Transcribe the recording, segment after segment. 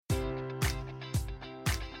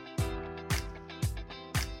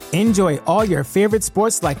Enjoy all your favorite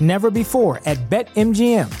sports like never before at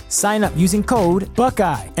BetMGM. Sign up using code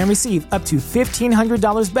Buckeye and receive up to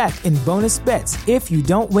 $1,500 back in bonus bets if you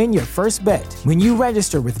don't win your first bet. When you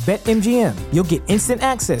register with BetMGM, you'll get instant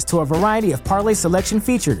access to a variety of parlay selection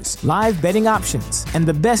features, live betting options, and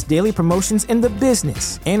the best daily promotions in the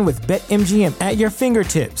business. And with BetMGM at your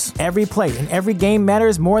fingertips, every play and every game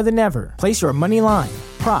matters more than ever. Place your money line,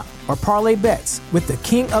 prop, or parlay bets with the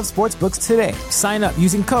king of sportsbooks today. Sign up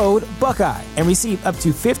using code Buckeye and receive up to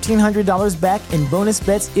 $1,500 back in bonus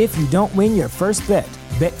bets if you don't win your first bet.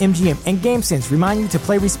 BetMGM and GameSense remind you to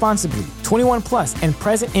play responsibly. 21 plus and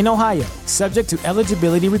present in Ohio, subject to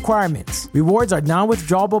eligibility requirements. Rewards are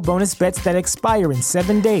non-withdrawable bonus bets that expire in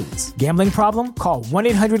 7 days. Gambling problem? Call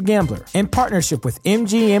 1-800-GAMBLER. In partnership with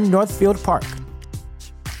MGM Northfield Park.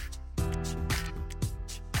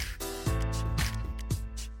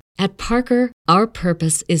 At Parker, our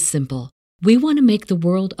purpose is simple. We want to make the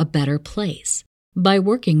world a better place by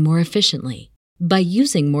working more efficiently, by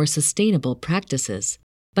using more sustainable practices,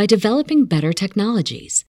 by developing better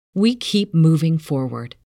technologies. We keep moving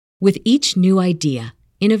forward. With each new idea,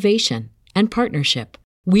 innovation, and partnership,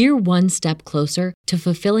 we're one step closer to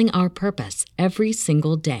fulfilling our purpose every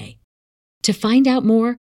single day. To find out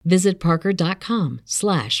more, visit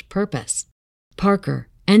parker.com/purpose. Parker,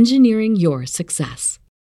 engineering your success.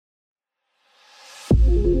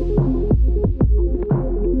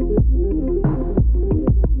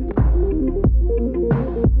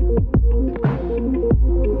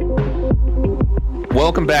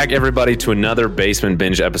 Welcome back, everybody, to another Basement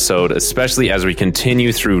Binge episode, especially as we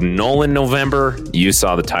continue through Nolan November. You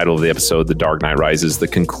saw the title of the episode, The Dark Knight Rises, the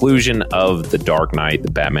conclusion of The Dark Knight,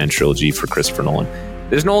 the Batman trilogy for Christopher Nolan.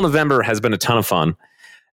 This Nolan November has been a ton of fun.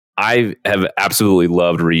 I have absolutely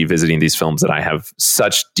loved revisiting these films that I have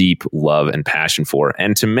such deep love and passion for.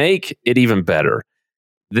 And to make it even better,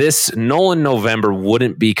 this Nolan November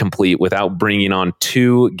wouldn't be complete without bringing on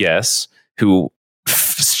two guests who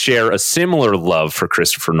share a similar love for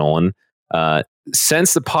Christopher Nolan.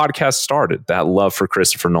 Since the podcast started, that love for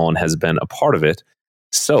Christopher Nolan has been a part of it.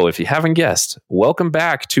 So if you haven't guessed, welcome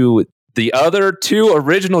back to the other two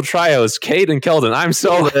original trios, Kade and Kelton. I'm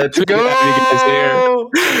so glad to have you guys here. Oh,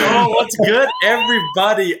 what's good,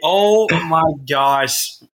 everybody? Oh my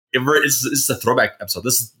gosh. It's a throwback episode.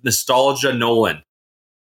 This is Nostalgia Nolan.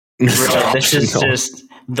 This is just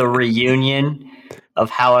the reunion of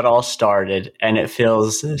how it all started, and it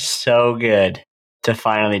feels so good to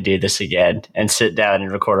finally do this again and sit down and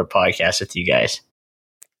record a podcast with you guys.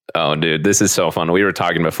 Oh, dude, this is so fun. We were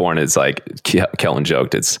talking before, and it's like Kelton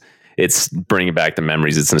joked. It's bringing back the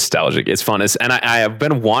memories. It's nostalgic. It's fun. And I have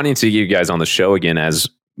been wanting to get you guys on the show again, as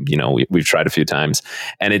you know, we've tried a few times,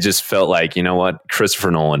 and it just felt like, you know what,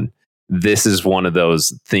 Christopher Nolan, this is one of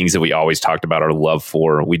those things that we always talked about our love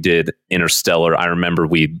for. We did Interstellar. I remember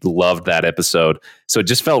we loved that episode. So it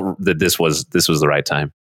just felt that this was the right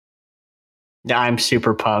time. Yeah, I'm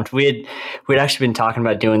super pumped. We'd actually been talking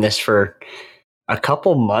about doing this for a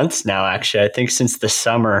couple months now, actually. I think since the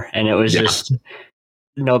summer, and it was just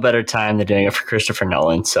no better time than doing it for Christopher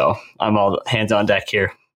Nolan. So I'm all hands on deck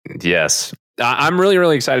here. Yes. I'm really,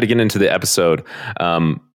 really excited to get into the episode.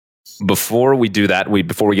 Before we do that,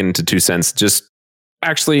 before we get into 2 cents,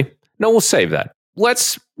 we'll save that.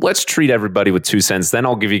 Let's treat everybody with 2 cents. Then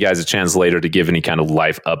I'll give you guys a chance later to give any kind of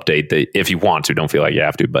life update that if you want to, don't feel like you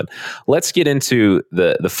have to, but let's get into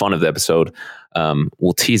the fun of the episode.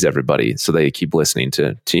 We'll tease everybody so they keep listening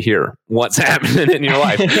to hear what's happening in your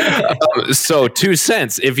life. So 2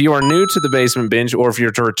 cents. If you are new to the Basement Binge, or if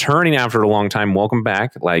you're returning after a long time, welcome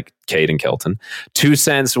back, like Kade and Kelton. 2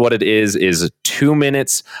 cents, what it is 2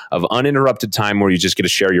 minutes of uninterrupted time where you just get to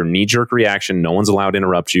share your knee-jerk reaction. No one's allowed to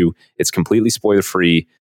interrupt you. It's completely spoiler-free.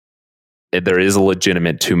 There is a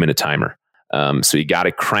legitimate 2-minute timer. So you got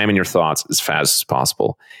to cram in your thoughts as fast as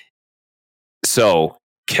possible. So,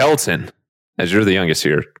 Kelton, as you're the youngest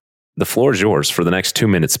here, the floor is yours for the next 2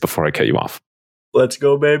 minutes before I cut you off. Let's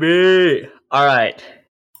go, baby. All right.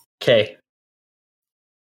 Okay.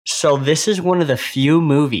 So this is one of the few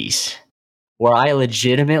movies where I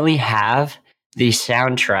legitimately have the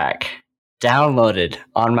soundtrack downloaded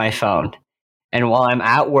on my phone. And while I'm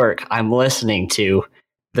at work, I'm listening to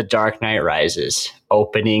The Dark Knight Rises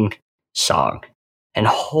opening song. And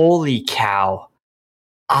holy cow,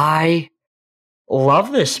 I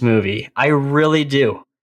love this movie. I really do.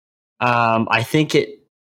 I think it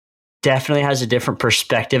definitely has a different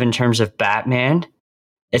perspective in terms of Batman.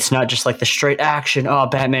 It's not just like the straight action, oh,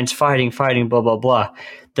 Batman's fighting, blah, blah, blah.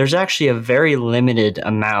 There's actually a very limited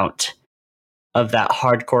amount of that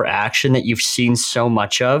hardcore action that you've seen so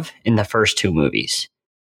much of in the first two movies.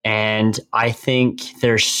 And I think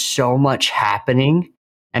there's so much happening,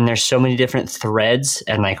 and there's so many different threads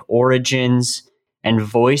and like origins and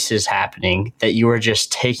voices happening that you are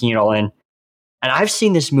just taking it all in. And I've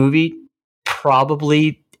seen this movie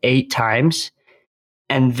probably 8 times.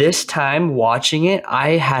 And this time watching it,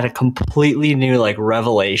 I had a completely new like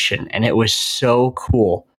revelation. And it was so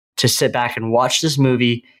cool to sit back and watch this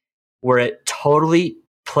movie where it totally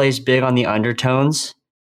plays big on the undertones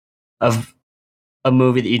of a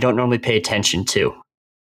movie that you don't normally pay attention to.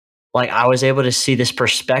 Like, I was able to see this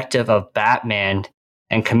perspective of Batman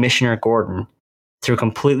and Commissioner Gordon through a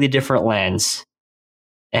completely different lens,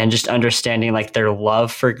 and just understanding like their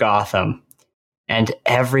love for Gotham and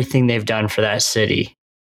everything they've done for that city,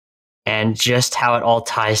 and just how it all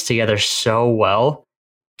ties together so well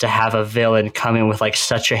to have a villain come in with like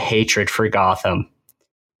such a hatred for Gotham,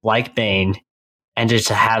 like Bane, and just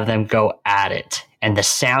to have them go at it. And the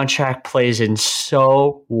soundtrack plays in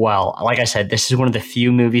so well. Like I said, this is one of the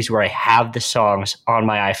few movies where I have the songs on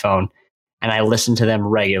my iPhone and I listen to them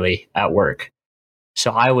regularly at work.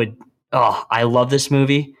 So I love this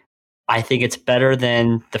movie. I think it's better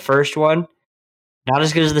than the first one. Not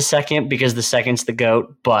as good as the second, because the second's the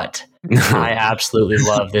GOAT, but I absolutely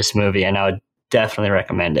love this movie and I would definitely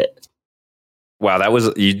recommend it. Wow,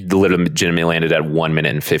 you legitimately landed at 1 minute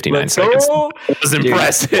and 59 seconds. It was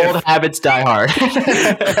impressive. Dude, old habits die hard.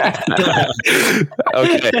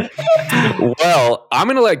 Okay. Well, I'm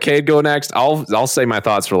going to let Kade go next. I'll say my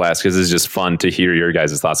thoughts for last because it's just fun to hear your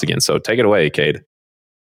guys' thoughts again. So take it away, Kade.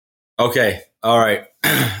 Okay. All right.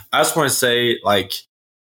 I just want to say, like,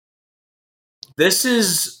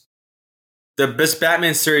 this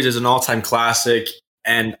Batman series is an all-time classic,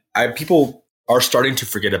 and people are starting to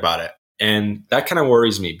forget about it. And that kind of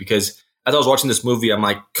worries me, because as I was watching this movie, I'm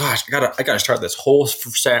like, gosh, I gotta start this whole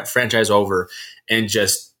franchise over and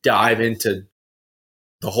just dive into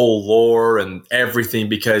the whole lore and everything,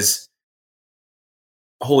 because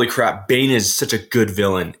holy crap, Bane is such a good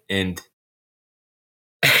villain. And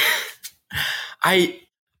as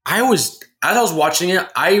I was watching it,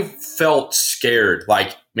 I felt scared.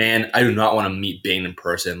 Like, man, I do not want to meet Bane in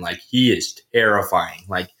person. Like, he is terrifying.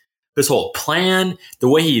 Like, this whole plan, the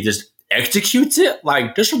way he just executes it,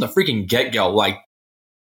 like, just from the freaking get-go, like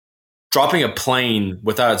dropping a plane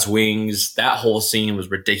without its wings, that whole scene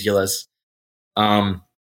was ridiculous.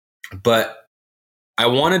 But I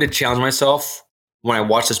wanted to challenge myself when I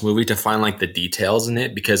watched this movie to find like the details in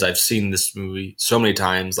it, because I've seen this movie so many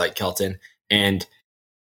times, like Kelton, and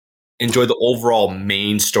enjoy the overall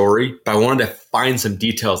main story, but I wanted to find some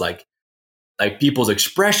details, like people's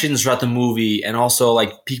expressions throughout the movie, and also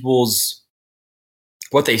like people's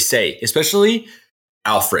what they say, especially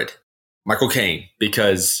Alfred, Michael Caine,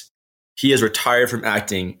 because he has retired from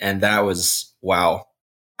acting, and that was wow.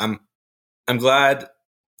 I'm glad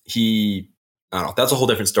I don't know, that's a whole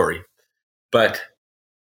different story. But,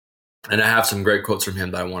 and I have some great quotes from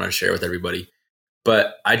him that I want to share with everybody.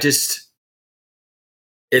 But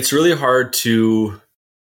it's really hard to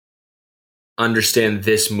understand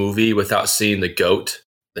this movie without seeing the GOAT,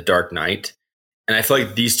 The Dark Knight. And I feel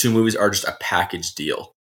like these two movies are just a package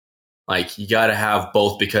deal. Like, you got to have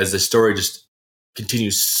both, because the story just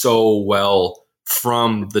continues so well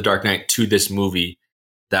from The Dark Knight to this movie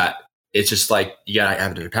that it's just like, you got to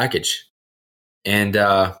have it in a package. And you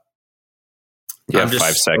have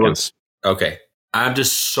 5 seconds. Okay. I'm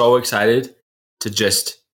just so excited to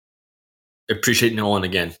just appreciate Nolan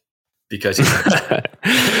again, because he's all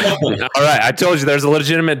right. I told you there's a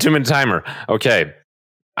legitimate 2-minute timer. Okay.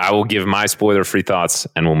 I will give my spoiler-free thoughts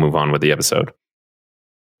and we'll move on with the episode.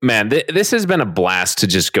 Man, this has been a blast to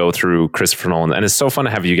just go through Christopher Nolan. And it's so fun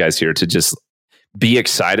to have you guys here to just be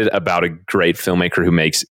excited about a great filmmaker who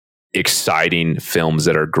makes exciting films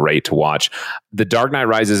that are great to watch. The Dark Knight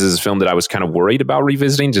Rises is a film that I was kind of worried about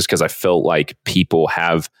revisiting, just because I felt like people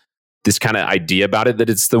have this kind of idea about it that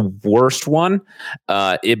it's the worst one.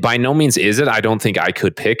 It by no means is it. I don't think I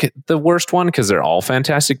could pick the worst one because they're all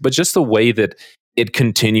fantastic, but just the way that it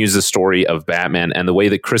continues the story of Batman and the way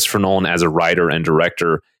that Christopher Nolan as a writer and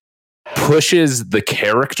director pushes the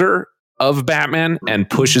character of Batman and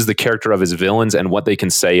pushes the character of his villains and what they can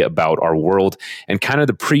say about our world, and kind of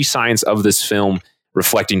the pre-science of this film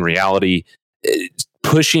reflecting reality,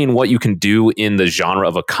 pushing what you can do in the genre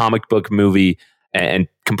of a comic book movie and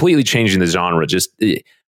completely changing the genre, just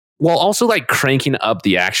while also like cranking up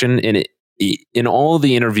the action. And in all of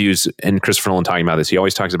the interviews, and Christopher Nolan talking about this, he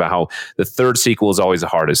always talks about how the third sequel is always the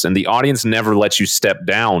hardest and the audience never lets you step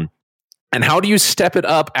down. And how do you step it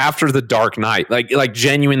up after The Dark Knight? Like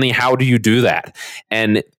genuinely, how do you do that?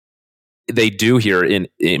 And they do here in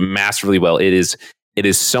massively well. It It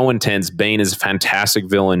is so intense. Bane is a fantastic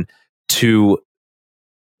villain to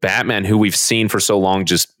Batman, who we've seen for so long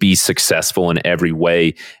just be successful in every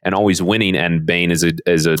way and always winning. And Bane is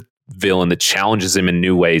a villain that challenges him in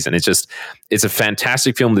new ways. And it's a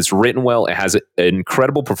fantastic film that's written well. It has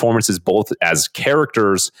incredible performances, both as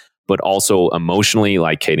characters, but also emotionally,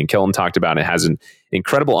 like Kade and Kelton talked about. It has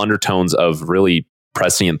incredible undertones of really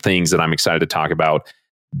prescient things that I'm excited to talk about.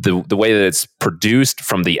 The way that it's produced,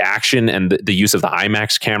 from the action and the use of the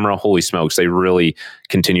IMAX camera, holy smokes, they really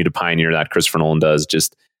continue to pioneer that. Christopher Nolan does.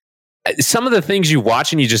 Just some of the things you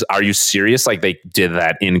watch and you just, are you serious? Like, they did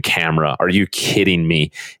that in camera. Are you kidding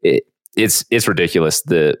me? It's ridiculous,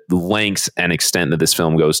 the lengths and extent that this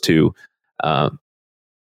film goes to.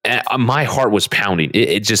 My heart was pounding.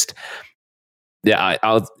 It just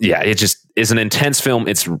is an intense film.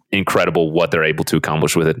 It's incredible what they're able to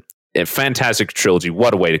accomplish with it. A fantastic trilogy.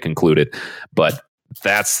 What a way to conclude it. But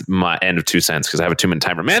that's my end of 2 cents, because I have a 2-minute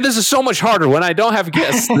timer. Man, this is so much harder when I don't have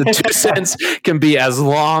guests. The 2 cents can be as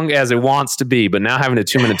long as it wants to be, but now having a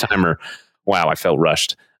 2-minute timer, wow, I felt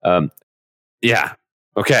rushed. Yeah.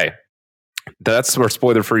 Okay. That's our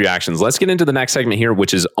spoiler-free reactions. Let's get into the next segment here,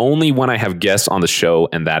 which is only when I have guests on the show,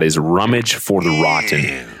 and that is Rummage for the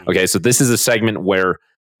Rotten. Okay, so this is a segment where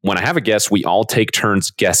when I have a guest, we all take turns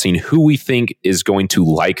guessing who we think is going to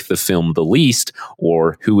like the film the least,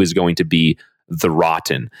 or who is going to be the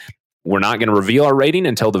rotten. We're not going to reveal our rating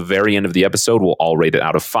until the very end of the episode. We'll all rate it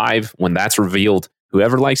out of 5. When that's revealed,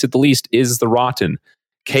 whoever likes it the least is the rotten.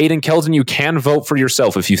 Kade and Kelton, you can vote for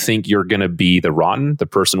yourself if you think you're going to be the rotten, the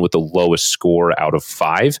person with the lowest score out of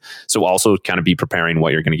 5. So also kind of be preparing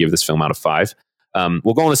what you're going to give this film out of 5.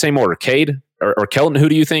 We'll go in the same order. Kade or Kelton, who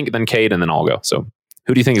do you think? Then Kade, and then I'll go. So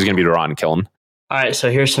who do you think is going to be the rotten, Kelton? All right, so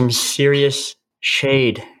here's some serious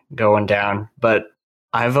shade going down, but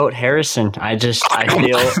I vote Harrison. I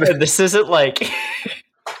feel this isn't like,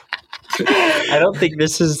 I don't think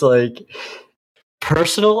this is like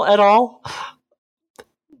personal at all,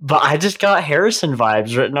 but I just got Harrison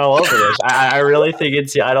vibes written all over this. I really think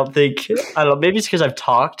I don't know, maybe it's because I've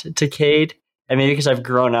talked to Kade, and maybe because I've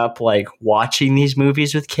grown up like watching these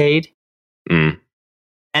movies with Kade. And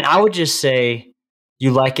I would just say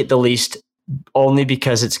you like it the least only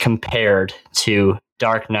because it's compared to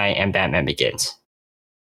Dark Knight and Batman Begins.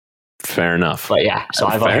 Fair enough. But yeah, so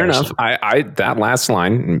I vote fair Harrison. enough. I that last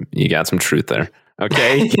line, you got some truth there.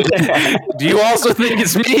 Okay. Do you also think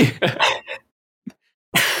it's me?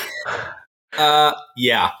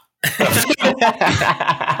 Yeah.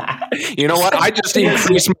 You know what? I just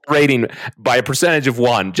increased my rating by a percentage of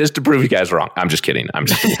 1 just to prove you guys wrong. I'm just kidding. But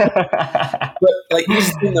like,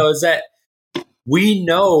 here's the thing though, is that we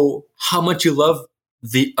know how much you love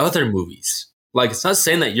the other movies. Like, it's not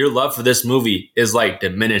saying that your love for this movie is like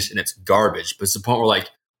diminished and it's garbage, but it's the point where like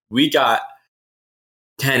we got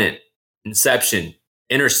Tenet, Inception,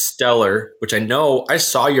 Interstellar, which I know I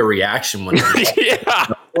saw your reaction when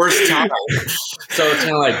the first time. So it's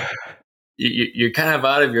kind of like you're kind of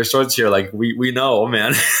out of your sorts here. Like we know,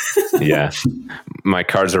 man. Yeah, my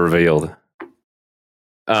cards are revealed.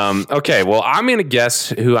 Okay, well, I'm going to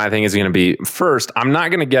guess who I think is going to be first. I'm not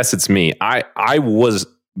going to guess it's me. I was,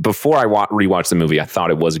 before I rewatched the movie, I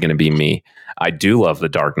thought it was going to be me. I do love The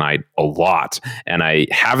Dark Knight a lot, and I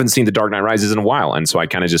haven't seen The Dark Knight Rises in a while, and so I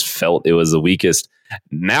kind of just felt it was the weakest.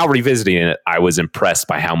 Now revisiting it, I was impressed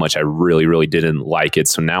by how much I really, really didn't like it,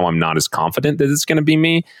 so now I'm not as confident that it's going to be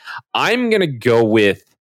me. I'm going to go with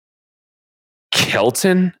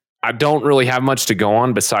Kelton. I don't really have much to go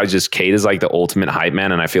on besides just Kade is like the ultimate hype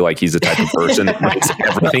man, and I feel like he's the type of person that makes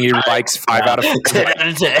everything he likes 5 out of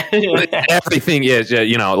 5. Everything is,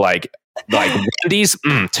 you know, like Wendy's,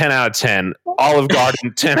 10 out of 10. Olive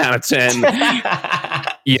Garden, 10 out of 10.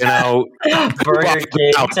 You know, Burger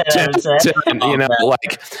King, 10 out of 10. You know,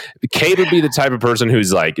 like Kade would be the type of person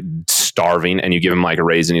who's like starving, and you give him like a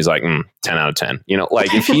raise, and he's like 10 out of 10. You know,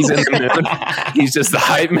 like if he's in the mood, he's just the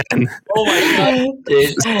hype man. Oh my god,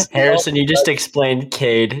 dude! Harrison, you just explained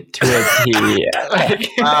Kade to a T. Like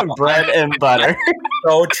bread and butter.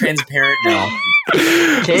 So transparent now.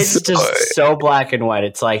 Kade's just so black and white.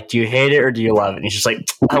 It's like, do you hate it or do you love it? And he's just like,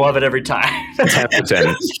 I love it every time. 10 out of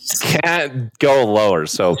 10. Can't go lower.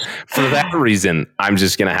 So for that reason, I'm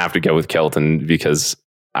just going to have to go with Kelton, because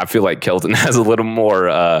I feel like Kelton has a little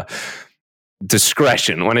more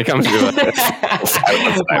discretion when it comes to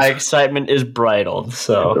it. My excitement is bridled.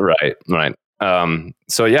 So Right.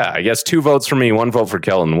 So yeah, I guess 2 votes for me, 1 vote for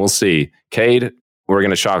Kelton. We'll see. Kade, we're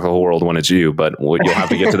going to shock the whole world when it's you, but you'll have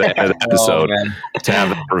to get to the end of the episode to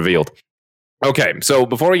have it revealed. Okay, so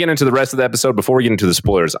before we get into the rest of the episode, before we get into the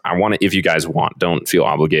spoilers, I want to, if you guys want, don't feel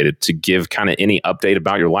obligated to give kind of any update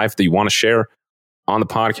about your life that you want to share on the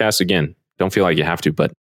podcast again. Don't feel like you have to,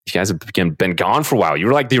 but you guys have been gone for a while. You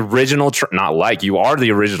were like the original, you are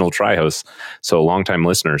the original tri-host. So longtime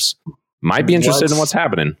listeners might be interested in what's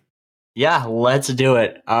happening. Yeah, let's do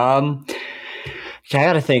it. Okay, I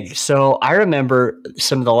got to think. So I remember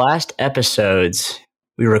some of the last episodes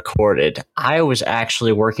we recorded. I was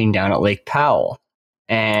actually working down at Lake Powell.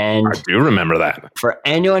 And I do remember that. For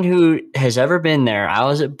anyone who has ever been there, I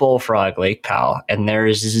was at Bullfrog Lake Powell, and there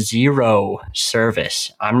is zero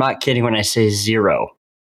service. I'm not kidding when I say zero.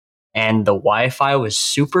 And the Wi-Fi was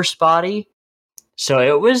super spotty. So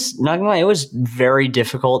it was, not gonna lie, it was very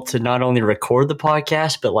difficult to not only record the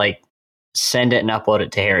podcast, but like send it and upload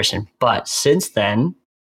it to Harrison. But since then,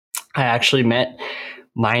 I actually met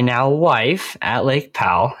my now wife at Lake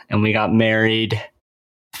Powell, and we got married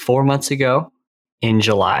 4 months ago in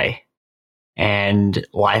July. And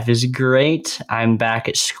life is great. I'm back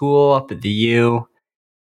at school up at the U.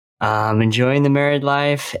 Enjoying the married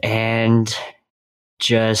life and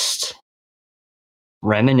just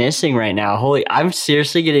reminiscing right now. I'm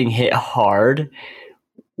seriously getting hit hard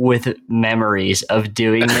with memories of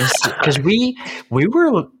doing this because we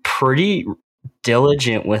were pretty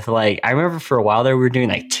diligent with, like, I remember for a while there we were doing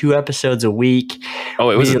like 2 episodes a week. Oh,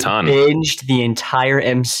 it was a ton. We binged the entire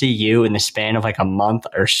MCU in the span of like a month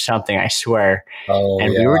or something, I swear.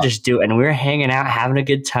 And we were just we were hanging out, having a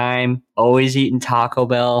good time, always eating Taco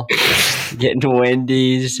Bell, getting to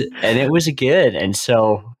Wendy's, and it was good. And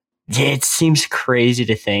so it seems crazy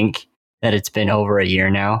to think that it's been over a year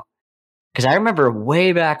now. Because I remember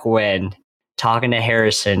way back when talking to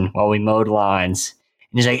Harrison while we mowed lawns.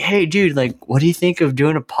 And he's like, hey, dude, like, what do you think of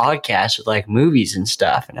doing a podcast with like movies and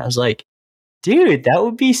stuff? And I was like, dude, that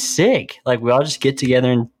would be sick. Like, we all just get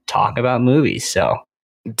together and talk about movies. So,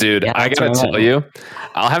 dude, yeah, I got to tell you,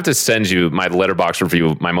 I'll have to send you my Letterboxd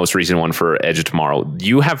review, my most recent one for Edge of Tomorrow.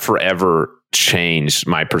 You have forever changed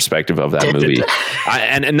my perspective of that movie.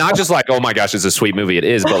 And not just like, oh my gosh, it's a sweet movie. It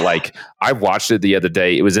is, but like, I watched it the other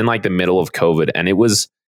day. It was in like the middle of COVID, and it was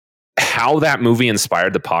how that movie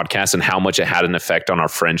inspired the podcast and how much it had an effect on our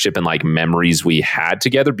friendship and like memories we had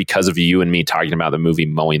together because of you and me talking about the movie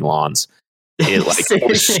Mowing Lawns. It like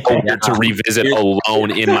was so weird to revisit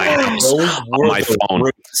alone in my house on my phone.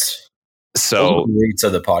 So roots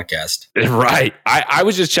of the podcast, right? I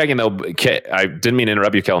was just checking though. I didn't mean to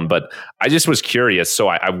interrupt you, Kelton, but I just was curious. So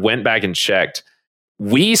I went back and checked.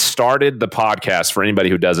 We started the podcast, for anybody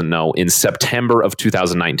who doesn't know, in September of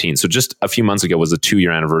 2019. So just a few months ago was the 2-year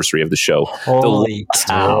anniversary of the show. Holy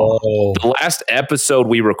cow. The last episode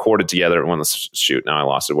we recorded together, shoot, now I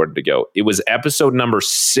lost it. Where did it go? It was episode number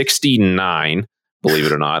 69, believe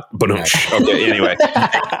it or not. But okay, anyway.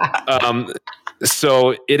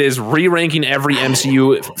 So it is re-ranking every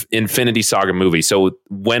MCU Infinity Saga movie. So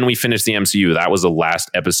when we finished the MCU, that was the last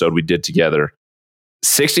episode we did together.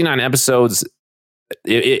 69 episodes.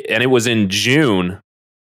 And it was in June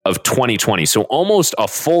of 2020. So almost a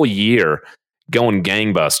full year going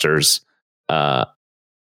gangbusters. Dang.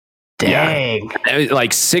 Yeah,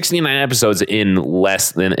 like 69 episodes in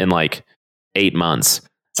less than in like 8 months.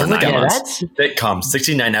 Or 9 months. That's sitcom.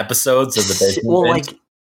 69 episodes of the Basement Well, Bin. like,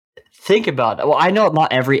 think about it. Well, I know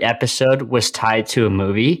not every episode was tied to a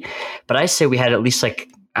movie, but I say we had at least like,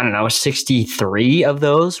 I don't know, 63 of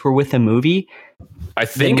those were with a movie. I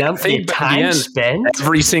think the time spent,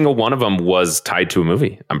 every single one of them was tied to a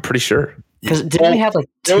movie. I'm pretty sure. Because didn't we have like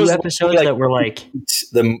 2 episodes that were like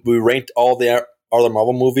we ranked all the other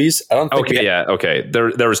Marvel movies? I don't think. Okay.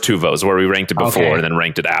 There was 2 votes where we ranked it before and then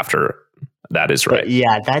ranked it after. That is right. But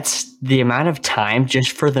yeah, that's the amount of time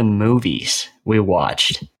just for the movies we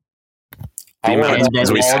watched. The amount of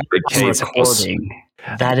times we sat recording.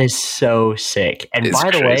 That is so sick. And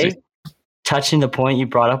by the way, touching the point you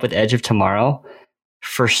brought up with Edge of Tomorrow,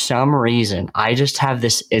 for some reason, I just have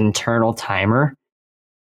this internal timer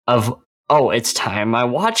of, it's time I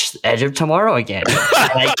watched Edge of Tomorrow again.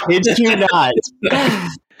 I kid you not.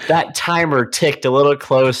 That timer ticked a little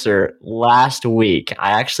closer last week.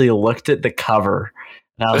 I actually looked at the cover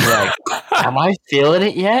and I was like, am I feeling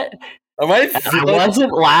it yet? I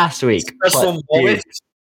wasn't last week. Dude,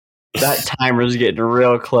 that timer's getting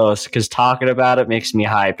real close because talking about it makes me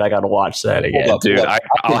hyped. I got to watch that again. Dude,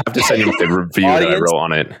 I'll have to send you the review that I wrote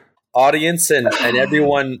on it. Audience and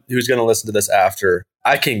everyone who's going to listen to this after,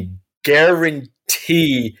 I can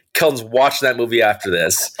guarantee Kelton's watching that movie after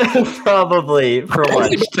this. Probably for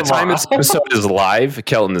lunch. By the time this episode is live,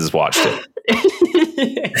 Kelton has watched it.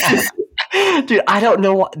 Dude, I don't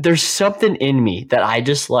know. There's something in me that I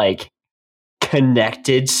just like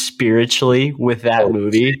connected spiritually with that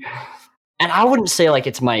movie. And I wouldn't say like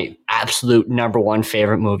it's my absolute number 1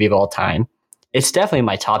 favorite movie of all time. It's definitely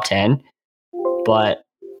my top 10. But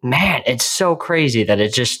man, it's so crazy that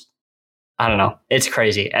it just, I don't know. It's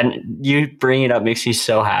crazy. And you bringing it up makes me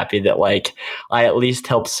so happy that like I at least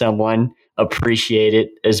helped someone appreciate it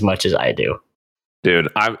as much as I do. Dude,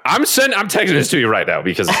 I'm texting this to you right now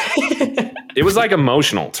because it was like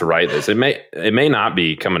emotional to write this. It may not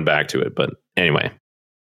be coming back to it, but anyway.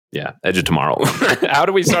 Yeah, Edge of Tomorrow. How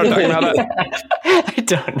do we start talking about that? I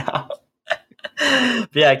don't know.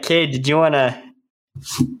 But yeah, Kade, did you want to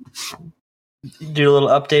do a little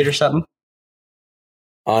update or something?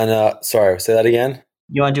 Sorry, say that again.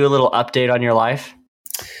 You want to do a little update on your life?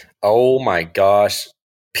 Oh my gosh,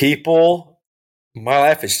 people, my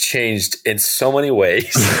life has changed in so many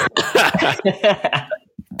ways.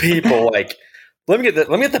 People, like, let me get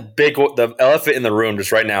the elephant in the room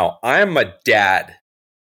just right now. I am a dad.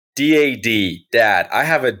 DAD, dad. I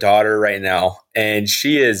have a daughter right now, and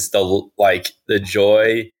she is the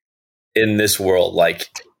joy in this world. Like,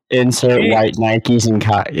 insert white Nikes and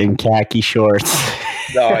khaki shorts.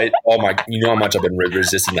 No, you know how much I've been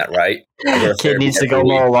resisting that, right? Kid needs to go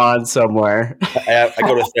mow a lawn somewhere. I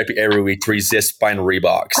go to therapy every week to resist buying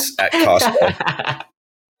Reeboks at Costco.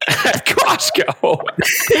 At Costco.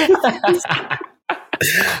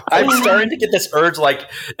 I'm starting to get this urge,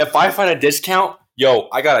 like, if I find a discount, yo,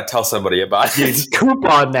 I gotta tell somebody about it.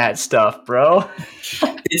 Coupon that stuff, bro.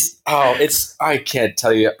 I can't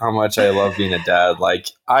tell you how much I love being a dad. Like,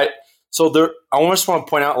 I almost want to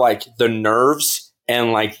point out, like, the nerves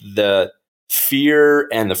and like the fear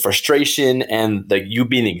and the frustration and the you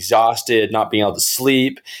being exhausted, not being able to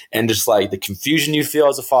sleep, and just like the confusion you feel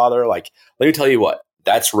as a father. Like, let me tell you what,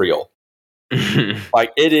 that's real.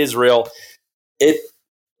 Like, it is real. It,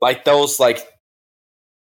 like, those like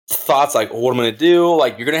thoughts, like, what am I going to do?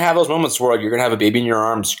 Like, you're going to have those moments where you're going to have a baby in your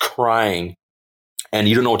arms crying and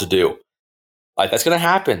you don't know what to do. Like, that's going to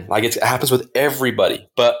happen. Like, it happens with everybody.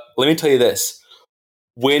 But let me tell you this.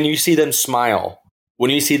 When you see them smile, when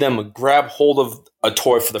you see them grab hold of a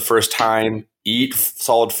toy for the first time, eat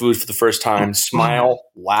solid food for the first time, smile,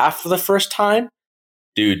 laugh for the first time,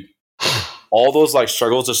 dude, all those like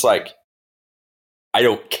struggles, just like, I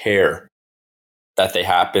don't care that they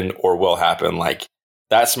happen or will happen. Like,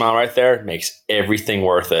 that smile right there makes everything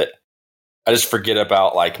worth it. I just forget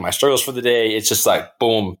about like my struggles for the day. It's just like,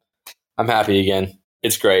 boom, I'm happy again.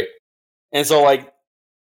 It's great. And so, like,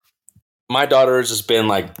 my daughter has just been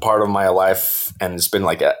like part of my life, and it's been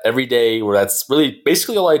like every day where that's really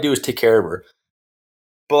basically all I do is take care of her.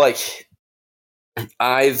 But like,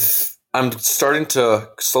 I'm starting to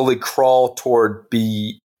slowly crawl toward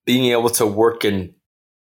being able to work in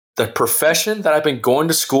the profession that I've been going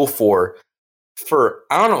to school for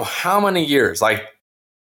I don't know how many years. Like,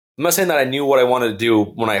 I'm not saying that I knew what I wanted to do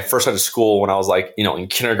when I first started school when I was like, in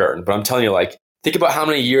kindergarten, but I'm telling you, like, think about how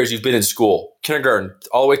many years you've been in school, kindergarten,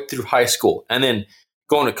 all the way through high school, and then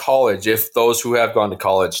going to college. If those who have gone to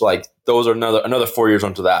college, like, those are another 4 years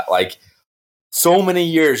onto that. Like, so many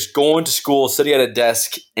years going to school, sitting at a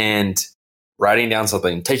desk and writing down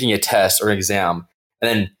something, taking a test or an exam. And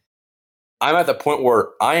then I'm at the point where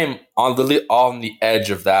I am on the edge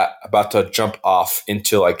of that, about to jump off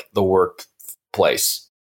into like the workplace.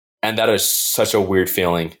 And that is such a weird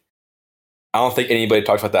feeling. I don't think anybody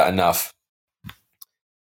talks about that enough.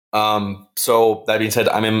 So that being said,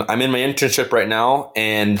 I'm in my internship right now,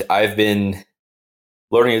 and I've been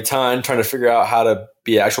learning a ton, trying to figure out how to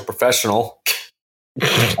be an actual professional.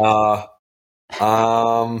 I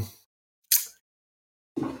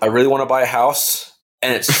really want to buy a house,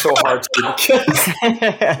 and it's so hard to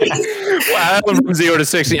Well, I went from 0 to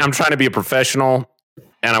 60. I'm trying to be a professional,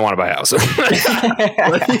 and I want to buy a house.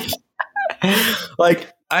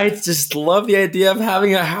 like, I just love the idea of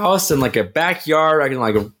having a house and like a backyard. I can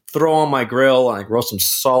like throw on my grill and like roast some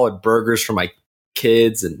solid burgers for my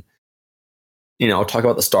kids, and talk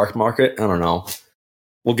about the stock market. I don't know.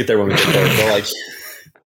 We'll get there when we get there. But like,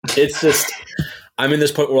 it's just, I'm in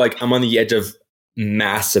this point where like I'm on the edge of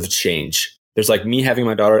massive change. There's like me having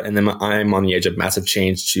my daughter, and then I'm on the edge of massive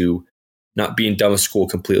change to not being done with school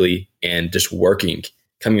completely and just working,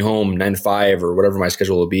 coming home 9 to 5 or whatever my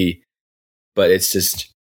schedule will be. But it's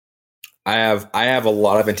just, I have a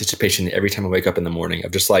lot of anticipation every time I wake up in the morning,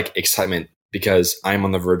 of just like excitement, because I'm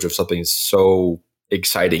on the verge of something so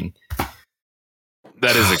exciting.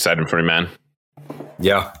 That is exciting for me, man.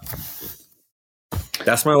 Yeah.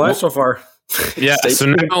 That's my life so far. Yeah. So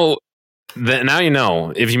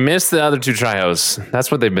now if you missed the other two tryouts, that's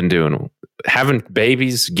what they've been doing. having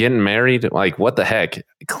babies, getting married. Like, what the heck?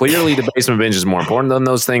 Clearly, the Basement Binge is more important than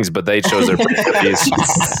those things, but they chose their priorities.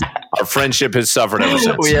 Our friendship has suffered ever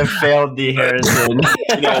since. We have failed the Harrison.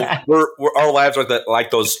 Our lives are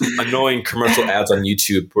like those annoying commercial ads on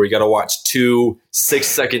YouTube where you got to watch 2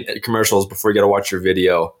 6-second commercials before you got to watch your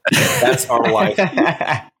video. That's our life.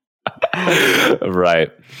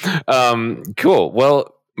 Right. Cool.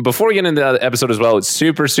 Well, before we get into the episode as well, it's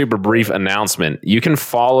super brief announcement. You can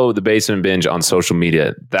follow the Basement Binge on social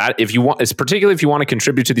media. That if you want, it's particularly if you want to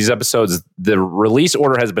contribute to these episodes. The release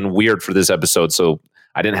order has been weird for this episode, so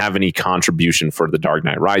I didn't have any contribution for The Dark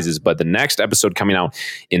Knight Rises. But the next episode coming out,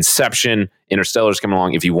 Inception, Interstellar is coming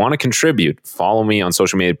along. If you want to contribute, follow me on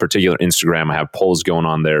social media, particular Instagram. I have polls going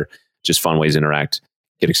on there. Just fun ways to interact.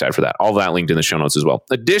 Get excited for that. All that linked in the show notes as well.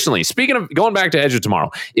 Additionally, speaking of going back to Edge of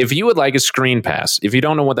Tomorrow, if you would like a screen pass, if you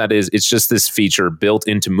don't know what that is, it's just this feature built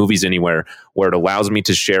into Movies Anywhere where it allows me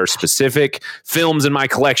to share specific films in my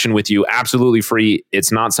collection with you absolutely free.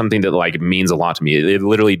 It's not something that like means a lot to me. It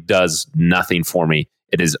literally does nothing for me.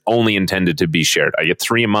 It is only intended to be shared. I get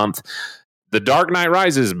 3 a month. The Dark Knight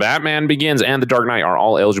Rises, Batman Begins, and The Dark Knight are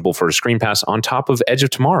all eligible for a screen pass on top of Edge of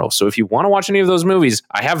Tomorrow. So if you want to watch any of those movies,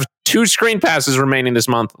 I have 2 screen passes remaining this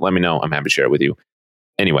month. Let me know. I'm happy to share it with you.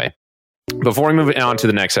 Anyway, before we move on to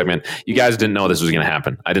the next segment, you guys didn't know this was going to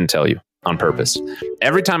happen. I didn't tell you on purpose.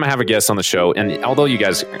 Every time I have a guest on the show, and although you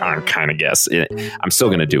guys aren't kind of guests, I'm still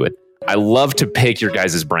going to do it. I love to pick your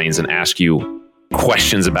guys' brains and ask you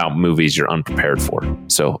questions about movies you're unprepared for.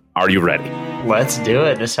 So, are you ready? Let's do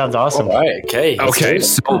it. This sounds awesome. All right. Okay.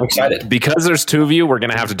 So I'm excited. Because there's 2 of you, we're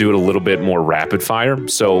going to have to do it a little bit more rapid fire.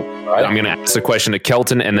 So, right. I'm going to ask the question to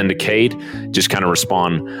Kelton and then to Kade. Just kind of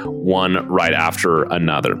respond one right after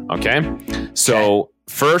another. Okay. So,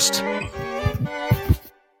 first,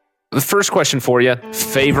 the first question for you: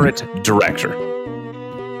 favorite director?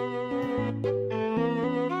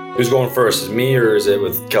 Who's going first? Is it me or is it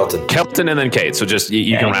with Kelton? Kelton and then Kade. So just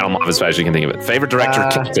you can rattle them off as fast as you can think of it. Favorite director,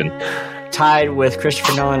 Kelton. Tied with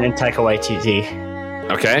Christopher Nolan and Taika Waititi.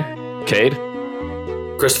 Okay. Kade.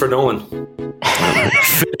 Christopher Nolan.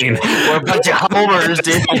 We're a bunch of homers,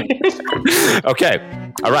 dude.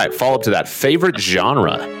 Okay. All right. Follow up to that. Favorite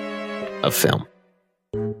genre of film?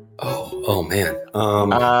 Oh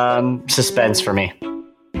man. Suspense for me.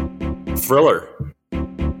 Thriller.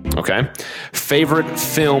 Okay. Favorite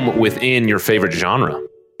film within your favorite genre?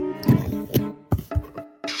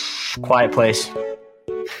 Quiet Place.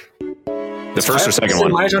 The first or second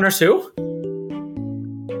one? My genre too?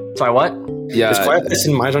 Sorry, what? Yeah. Is Quiet Place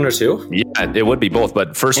in my genre too? Yeah, it would be both,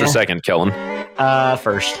 but first or second, Kellen?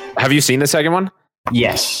 First. Have you seen the second one?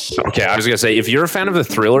 Yes. Okay, I was going to say, if you're a fan of the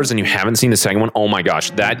thrillers and you haven't seen the second one, oh my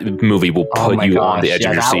gosh, that movie will put you on the edge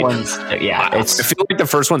of your seat. I feel like the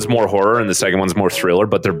first one's more horror and the second one's more thriller,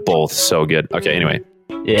 but they're both so good. Okay, anyway.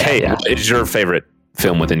 Kate, what is your favorite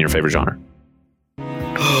film within your favorite genre?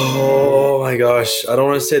 Oh my gosh, I don't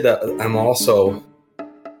want to say that. I'm also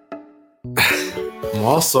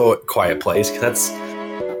Quiet Place, because that's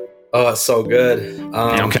it's so good.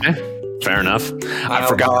 Okay. Fair enough. I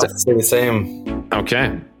forgot to say the same.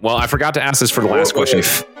 Okay. Well, I forgot to ask this for the last question.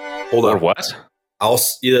 Hold on. Or what? I'll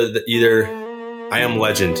either I Am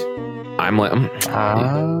Legend. I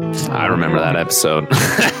remember that episode.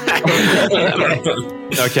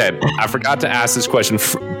 Okay. I forgot to ask this question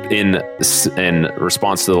in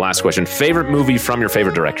response to the last question. Favorite movie from your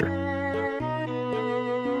favorite director?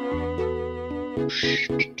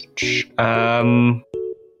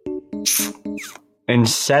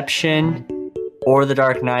 Inception or The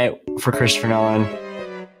Dark Knight for Christopher Nolan,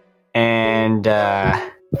 and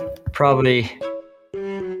probably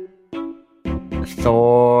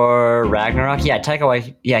Thor Ragnarok. Yeah, Taika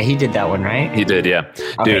Waititi. Yeah, he did that one, right? He did, yeah.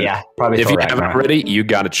 Okay, dude, yeah, probably. If Thor you haven't Ragnarok. already, you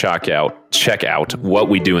got to check out What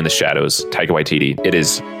We Do in the Shadows. Taika Waititi. It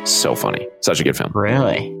is so funny. Such a good film.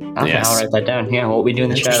 Really? Okay, Yes. I'll write that down. Yeah, What We Do in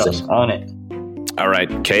the Shadows. On it. All right,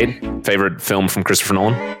 Kade, favorite film from Christopher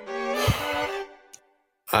Nolan?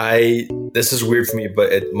 This is weird for me,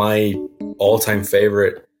 but my all-time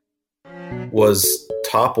favorite was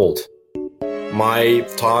Toppled. My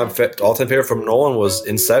all-time favorite from Nolan was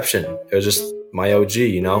Inception. It was just my OG,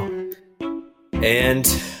 you know? And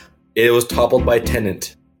it was toppled by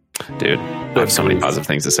Tenet. Dude, I have so many positive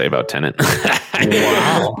things to say about Tenet.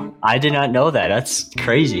 Wow. I did not know that. That's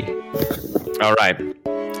crazy. All right.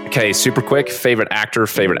 Okay, super quick. Favorite actor,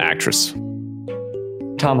 favorite actress?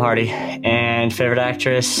 Tom Hardy. And favorite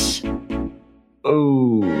actress?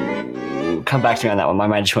 Ooh. Come back to me on that one. My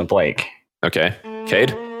mind just went blank. Okay. Kade?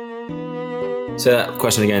 Say that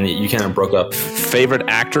question again. You kind of broke up. Favorite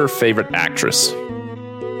actor, favorite actress?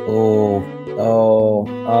 Oh,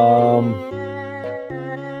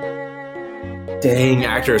 Dang,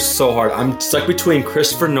 actor is so hard. I'm stuck between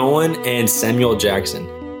Christopher Nolan and Samuel Jackson.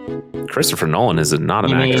 Christopher Nolan is not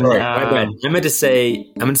an actor. Sorry, my bad. I meant to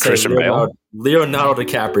say Christian Bale? Leonardo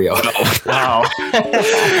DiCaprio. Wow.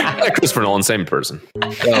 Christopher Nolan, same person.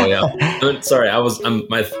 Oh yeah. Sorry, I had a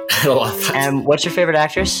lot of thoughts. And what's your favorite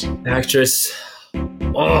actress? Actress.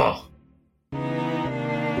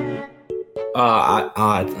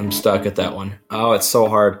 I'm stuck at that one. Oh, it's so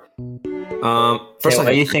hard. First,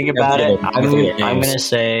 while you think about it, I'm gonna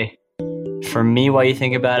say, for me, while you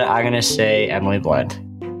think about it, I'm gonna say Emily Blunt.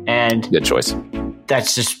 And Good choice.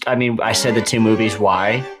 that's just, I mean, I said the two movies,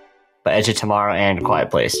 why? But Edge of Tomorrow and Quiet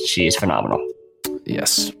Place, she is phenomenal.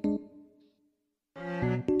 Yes.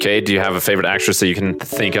 Okay, do you have a favorite actress that you can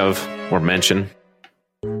think of or mention?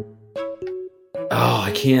 Oh,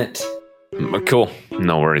 I can't. Cool.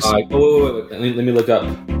 No worries. Wait. Let me look up.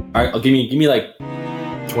 All right, give me like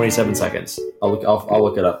 27 seconds. I'll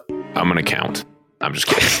look it up. I'm gonna count. I'm just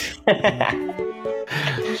kidding.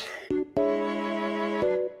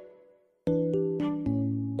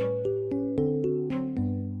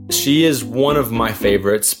 She is one of my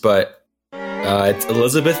favorites, but it's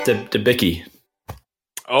Elizabeth Debicki.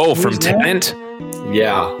 Oh, from Tenet?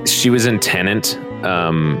 Yeah, She was in Tenet.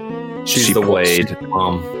 She the played.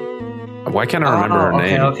 Why can't I remember her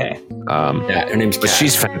name? Okay. Yeah, her name's But Kat.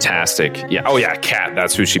 she's fantastic. Yeah. Oh yeah, Kat.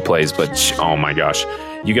 That's who she plays. But oh my gosh,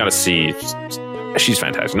 you got to see. She's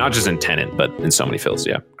fantastic. Not just in Tenet, but in so many films.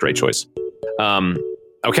 Yeah, great choice.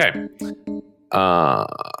 Okay. All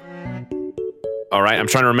right. I'm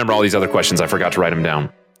trying to remember all these other questions. I forgot to write them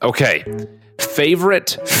down. Okay.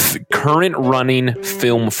 Favorite current running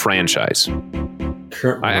film franchise.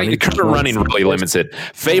 Current running really limits it.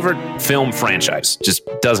 Favorite film franchise. Just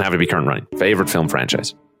doesn't have to be current running. Favorite film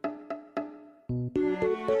franchise.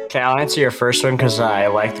 Okay, I'll answer your first one because I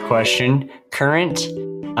like the question. Current,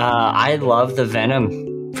 I love the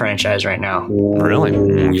Venom franchise right now. Really?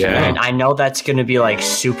 Okay. Yeah. And I know that's going to be like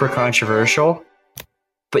super controversial,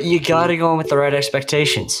 but you got to go in with the right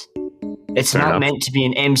expectations. It's Fair not enough. meant to be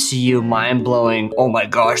an MCU mind-blowing, oh my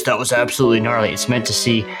gosh, that was absolutely gnarly. It's meant to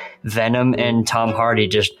see Venom and Tom Hardy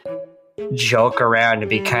just joke around and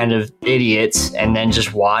be kind of idiots and then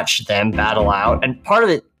just watch them battle out. And part of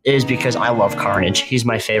it is because I love Carnage. He's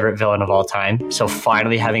my favorite villain of all time. So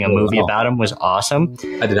finally having a movie about him was awesome.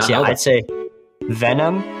 I did not know that. I'd say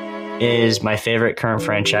Venom is my favorite current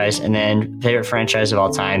franchise, and then favorite franchise of all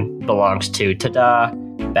time belongs to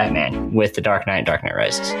Batman with The Dark Knight and Dark Knight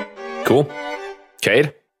Rises. Cool.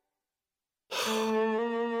 Kade?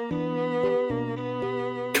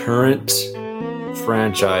 Current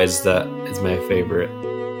franchise that is my favorite.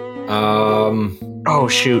 Oh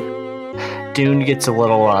shoot, Dune gets a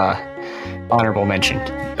little honorable mention.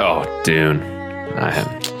 Oh, Dune.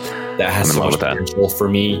 That has I'm in so love much with that. potential for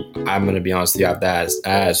me. I'm going to be honest with you. That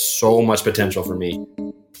has so much potential for me.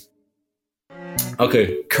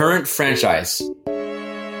 Okay, current franchise.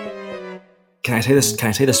 Can I say this? Can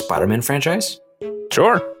I say the Spider-Man franchise?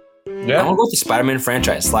 Sure. I want to go with the Spider-Man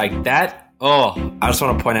franchise. Like that. Oh, I just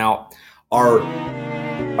want to point out our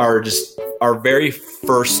very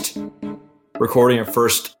first recording, our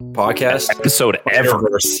first podcast Episode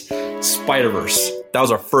ever. Spider-Verse. That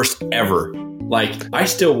was our first ever. Like, I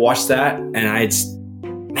still watch that, and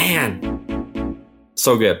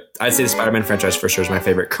so good. I'd say the Spider-Man franchise for sure is my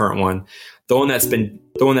favorite current one. The one that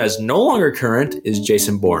is no longer current is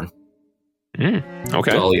Jason Bourne. Okay.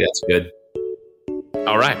 Oh, yeah, that's good.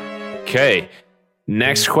 All right. Okay.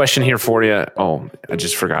 Next question here for you. Oh, I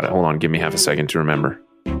just forgot it. Hold on. Give me half a second to remember.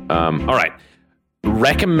 All right.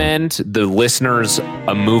 Recommend the listeners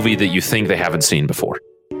a movie that you think they haven't seen before.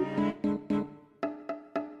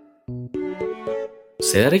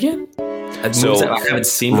 Say that again? So, that I haven't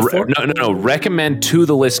seen before? No. Recommend to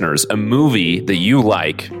the listeners a movie that you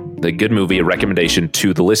like, the good movie, a recommendation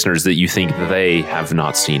to the listeners that you think they have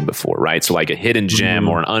not seen before, right? So like a hidden gem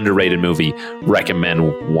or an underrated movie,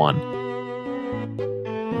 recommend one.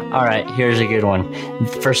 All right, here's a good one.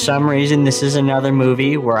 For some reason, this is another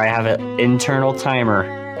movie where I have an internal timer,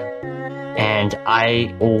 and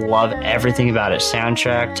I love everything about it.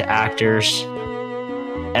 Soundtrack to actors,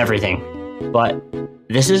 everything. But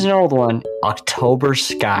this is an old one, October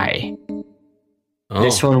Sky. Oh.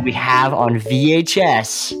 This one we have on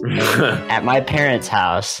VHS at my parents'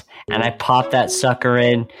 house, and I pop that sucker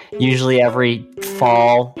in usually every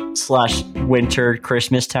fall/winter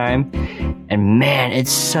Christmas time. And man,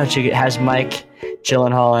 it's such a good. It has Mike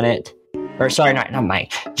Gyllenhaal in it, or sorry, not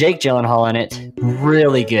Mike, Jake Gyllenhaal in it.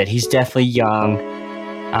 Really good. He's definitely young,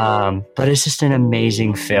 but it's just an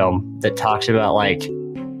amazing film that talks about like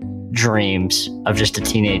dreams of just a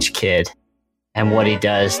teenage kid and what he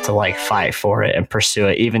does to like fight for it and pursue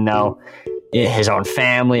it, even though his own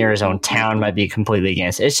family or his own town might be completely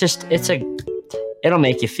against it. It'll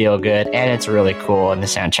make you feel good, and it's really cool, and the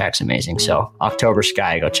soundtrack's amazing. So October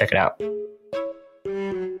Sky, go check it out.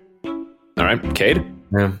 All right, Kade?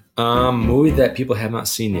 Yeah. Movie that people have not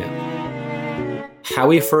seen yet. How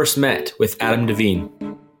We First Met with Adam Devine.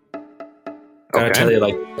 Gotta tell you,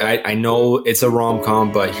 like, I know it's a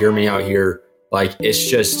rom-com, but hear me out here. Like, it's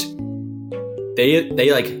just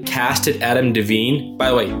they like casted Adam Devine. By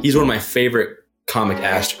the way, he's one of my favorite comic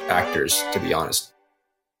actors, to be honest.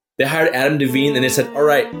 They hired Adam Devine and they said, "All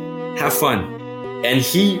right, have fun," and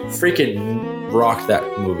he freaking rocked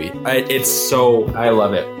that movie. I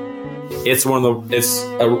love it. It's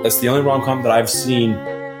it's the only rom-com that I've seen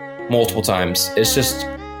multiple times. It's just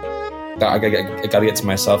I gotta get to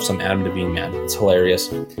myself some Adam Devine, man. It's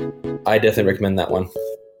hilarious. I definitely recommend that one.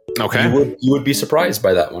 Okay, you would be surprised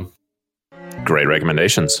by that one. Great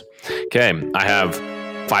recommendations. Okay, I have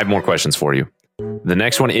 5 more questions for you. The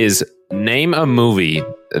next one is, name a movie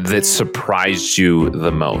that surprised you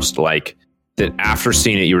the most. Like, that after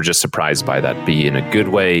seeing it, you were just surprised by that. Be in a good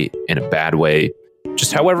way, in a bad way.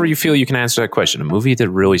 Just however you feel you can answer that question. A movie that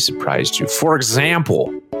really surprised you. For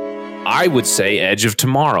example, I would say Edge of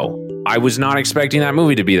Tomorrow. I was not expecting that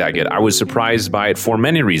movie to be that good. I was surprised by it for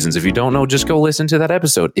many reasons. If you don't know, just go listen to that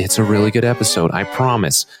episode. It's a really good episode, I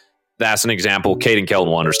promise. That's an example. Kade and Kelton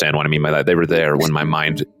will understand what I mean by that. They were there when my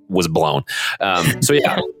mind was blown. So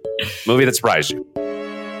yeah, movie that surprised you.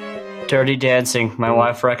 Dirty Dancing. My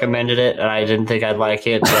wife recommended it, and I didn't think I'd like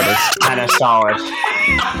it, but it's kind of solid.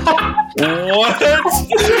 What?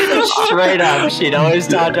 Straight up. She'd always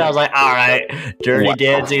talk to me. I was like, all right, Dirty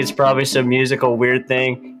Dancing is probably some musical weird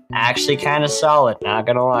thing. Actually kind of solid, not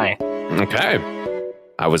going to lie. Okay.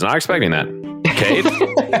 I was not expecting that. Kade?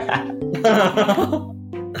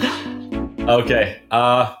 Okay.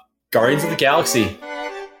 Guardians of the Galaxy.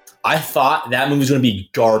 I thought that movie was going to be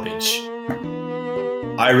garbage.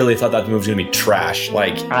 I really thought that movie was going to be trash.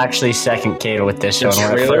 Like, I actually second Kade with this one.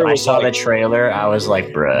 When I saw the trailer, I was like,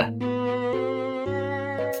 bruh.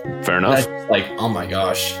 Fair enough. Like, oh my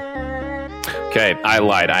gosh. Okay, I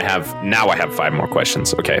lied. I have 5 more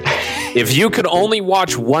questions. Okay. If you could only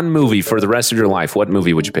watch one movie for the rest of your life, what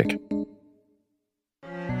movie would you pick?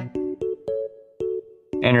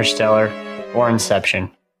 Interstellar or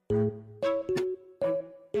Inception.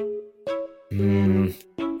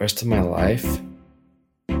 Rest of my life?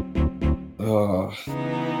 Oh.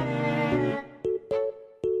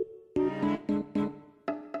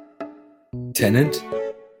 Tenet?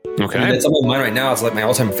 Okay. I mean, that's on my mind right now. It's like my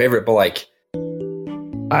all-time favorite, but like,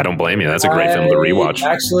 I don't blame you. That's a great film to rewatch.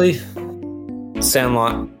 Actually,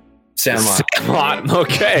 Sandlot.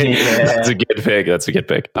 Okay. Yeah. That's a good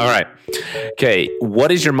pick. All right. Okay.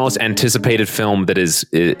 What is your most anticipated film that is,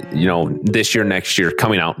 this year, next year,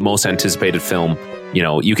 coming out? Most anticipated film.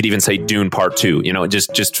 You could even say Dune Part 2.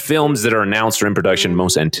 Just films that are announced or in production.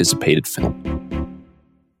 Most anticipated film.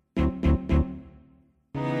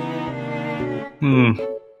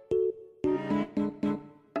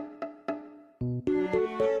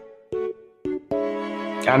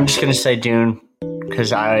 I'm just gonna say Dune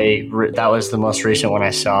because that was the most recent one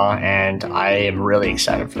I saw, and I am really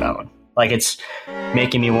excited for that one. Like, it's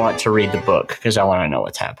making me want to read the book because I want to know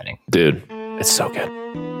what's happening. Dude, it's so good.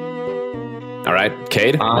 All right,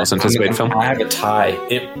 Kade, most anticipated film. I have a tie.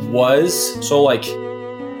 It was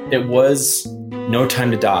No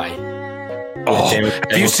Time to Die.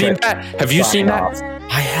 Have you seen that? Have you seen that?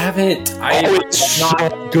 I haven't. It's so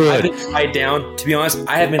good. I haven't tied down. To be honest,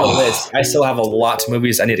 I have made a list. I still have a lot of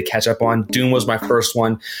movies I need to catch up on. Dune was my first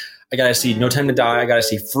one. I gotta see No Time to Die. I gotta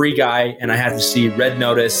see Free Guy, and I have to see Red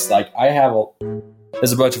Notice. Like,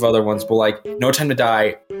 there's a bunch of other ones, but like No Time to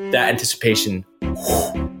Die, that anticipation.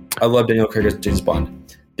 I love Daniel Craig as James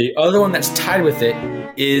Bond. The other one that's tied with it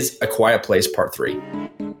is A Quiet Place Part 3.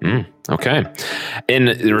 Okay. In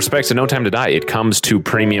respect to No Time to Die, it comes to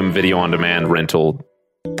premium video on demand rental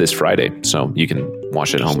this Friday, so you can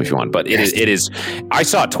watch it at home if you want. But it is. I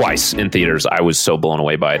saw it twice in theaters. I was so blown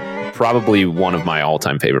away by it. Probably one of my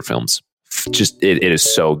all-time favorite films. Just it is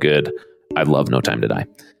so good. I love No Time to Die.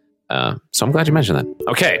 So I'm glad you mentioned that.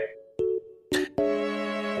 Okay.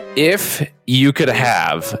 If you could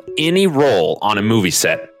have any role on a movie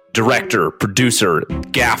set, director, producer,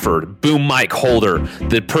 gaffer, boom mic holder,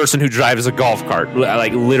 the person who drives a golf cart,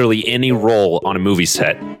 like literally any role on a movie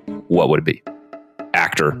set, what would it be?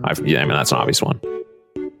 Actor. That's an obvious one.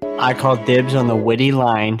 I call dibs on the witty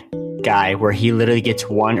line. guy where he literally gets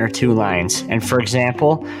 1 or 2 lines. And for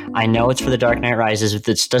example, I know it's for The Dark Knight Rises, but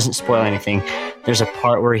this doesn't spoil anything. There's a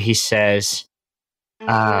part where he says,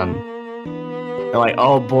 like,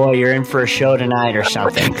 oh boy, you're in for a show tonight or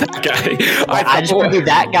something. I just want to be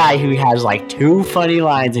that guy who has like 2 funny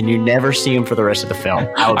lines and you never see him for the rest of the film.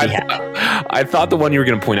 I would be happy. I thought the one you were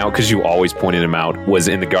going to point out, because you always pointed him out, was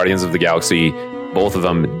in the Guardians of the Galaxy, both of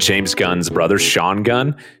them, James Gunn's brother, Sean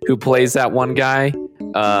Gunn, who plays that one guy,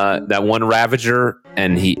 that one Ravager.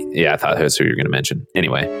 And I thought that was who you were going to mention.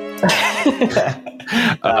 Anyway.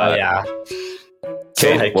 Yeah.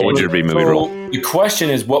 Kade, what would your movie role? The question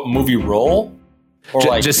is, what movie role?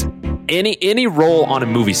 Or just any role on a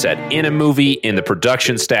movie set, in a movie, in the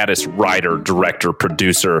production status, writer, director,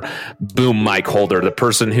 producer, boom mic holder, the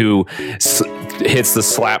person who hits the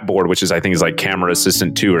slap board, which is, I think, is like camera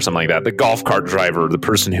assistant 2 or something like that, the golf cart driver, the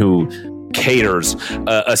person who caters,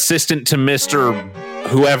 assistant to Mr.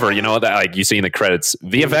 whoever, that like you see in the credits,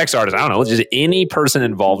 VFX artist, I don't know, just any person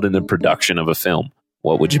involved in the production of a film.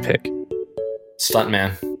 What would you pick?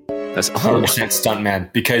 Stuntman. That's 100%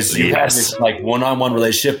 stuntman, because you have this like one-on-one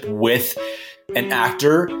relationship with an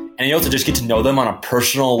actor, and you also just get to know them on a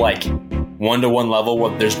personal, like, one-to-one level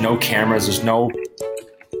where there's no cameras, there's no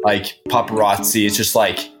like paparazzi. It's just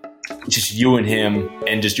like just you and him,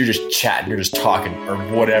 and you're just chatting, you're just talking or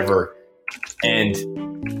whatever, and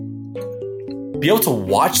be able to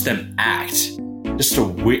watch them act, just to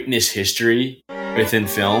witness history within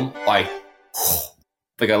film, like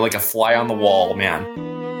a fly on the wall, man.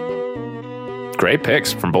 Great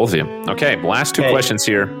picks from both of you. Okay, last 2 questions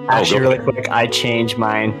here. Actually, really quick, I changed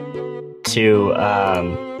mine to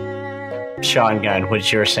Sean Gunn,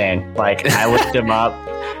 which you were saying. Like, I looked him up.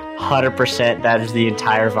 100%, that is the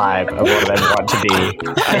entire vibe of what I want to be in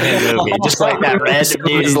a movie. Just like that random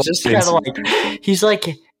dude. He's just kind of like, he's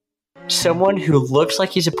like someone who looks like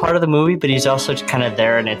he's a part of the movie, but he's also kind of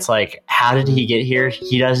there, and it's like, how did he get here?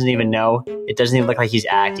 He doesn't even know. It doesn't even look like he's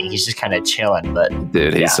acting. He's just kind of chilling. But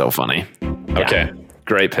dude, he's so funny. Okay,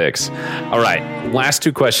 great picks. All right, last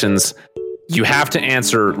 2 questions. You have to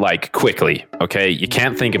answer like quickly, okay? You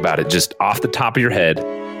can't think about it, just off the top of your head.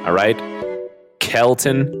 All right?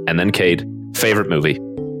 Kelton and then Kade, favorite movie.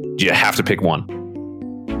 You have to pick one.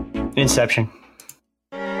 Inception.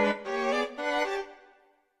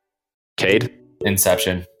 Kade?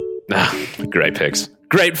 Inception. Great picks.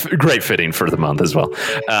 Great fitting for the month as well.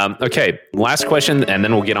 Okay, last question, and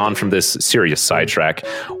then we'll get on from this serious sidetrack.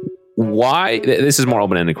 Why? This is more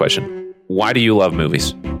open-ended question. Why do you love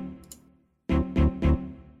movies?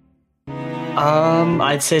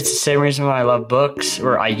 I'd say it's the same reason why I love books,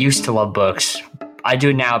 or I used to love books. I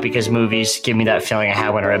do now because movies give me that feeling I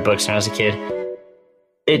had when I read books when I was a kid.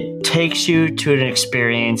 It takes you to an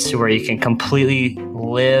experience where you can completely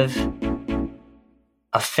live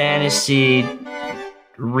a fantasy,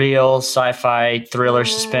 real sci-fi, thriller,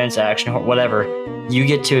 suspense, action, whatever. You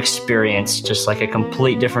get to experience just like a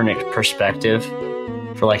complete different perspective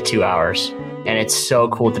for like 2 hours. And it's so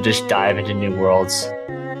cool to just dive into new worlds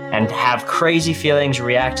and have crazy feelings,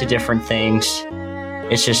 react to different things.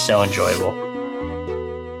 It's just so enjoyable.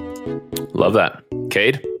 Love that.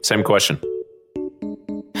 Kade, same question.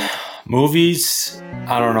 Movies,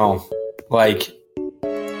 I don't know. Like,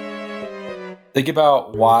 think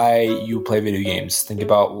about why you play video games. Think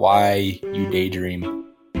about why you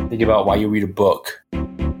daydream. Think about why you read a book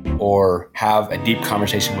or have a deep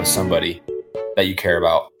conversation with somebody that you care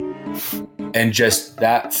about. And just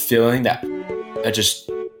that feeling that just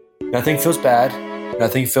nothing feels bad.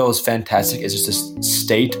 Nothing feels fantastic. It's just a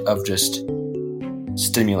state of just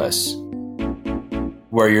stimulus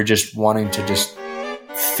where you're just wanting to just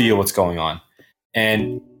feel what's going on.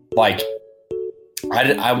 And like,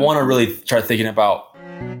 I want to really start thinking about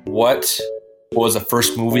what was the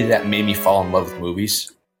first movie that made me fall in love with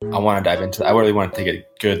movies. I want to dive into that. I really want to take a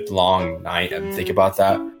good long night and think about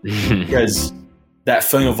that, because that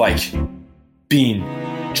feeling of like being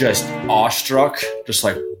just awestruck, just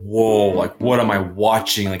like, whoa, like what am I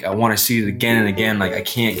watching? Like I want to see it again and again. Like I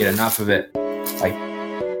can't get enough of it. Like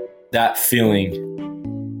that feeling,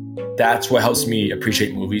 that's what helps me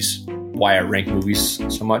appreciate movies, why I rank movies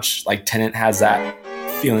so much. Like Tenet has that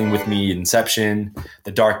feeling with me, Inception,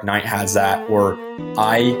 The Dark Knight has that, where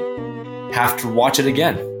I have to watch it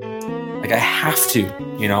again. Like I have to,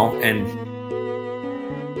 you know, and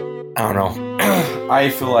I don't know. I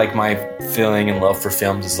feel like my feeling and love for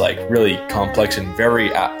films is like really complex and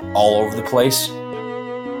very all over the place.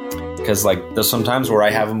 Because like there's some times where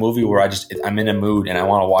I have a movie where I'm in a mood and I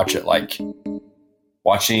want to watch it, like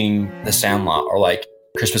watching The Sandlot, or like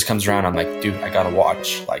Christmas comes around, I'm like, dude, I gotta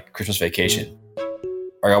watch like Christmas Vacation,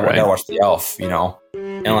 or I gotta watch The Elf, you know.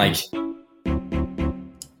 And like,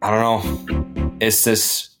 I don't know.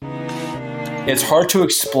 It's hard to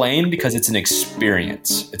explain because it's an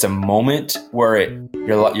experience. It's a moment where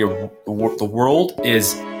the world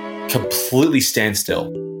is completely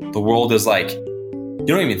standstill. The world is like,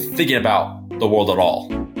 you're not even thinking about the world at all.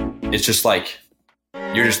 It's just like,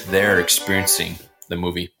 you're just there experiencing the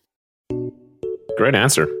movie. Great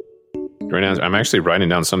answer. I'm actually writing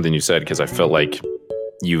down something you said because I felt like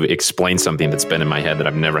you explained something that's been in my head that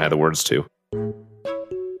I've never had the words to.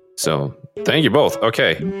 So thank you both.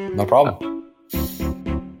 Okay. No problem.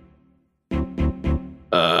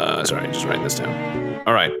 Sorry, just writing this down.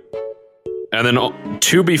 All right. And then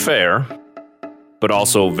to be fair, but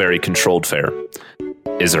also very controlled fair,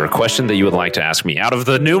 is there a question that you would like to ask me? Out of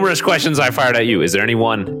the numerous questions I fired at you, is there any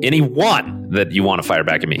one that you want to fire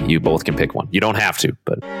back at me? You both can pick one. You don't have to,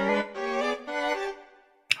 but...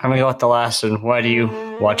 I'm going to go with the last one. Why do you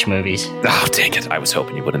watch movies? Oh, dang it. I was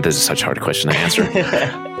hoping you wouldn't. This is such a hard question to answer.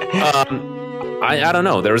 I don't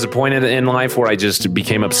know. There was a point in life where I just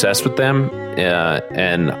became obsessed with them,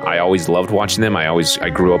 and I always loved watching them. I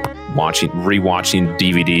grew up rewatching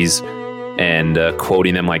DVDs and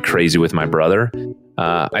quoting them like crazy with my brother.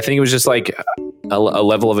 I think it was just like a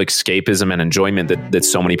level of escapism and enjoyment that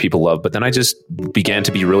so many people love. But then I just began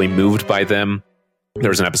to be really moved by them. There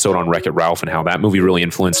was an episode on Wreck-It Ralph and how that movie really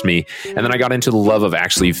influenced me. And then I got into the love of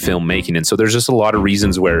actually filmmaking. And so there's just a lot of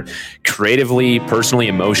reasons where creatively, personally,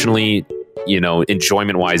 emotionally,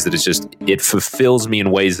 enjoyment wise, that it fulfills me in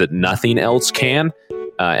ways that nothing else can.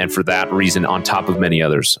 And for that reason, on top of many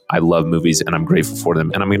others, I love movies and I'm grateful for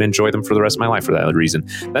them. And I'm going to enjoy them for the rest of my life for that reason.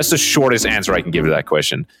 That's the shortest answer I can give to that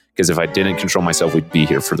question. Because if I didn't control myself, we'd be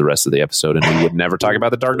here for the rest of the episode and we would never talk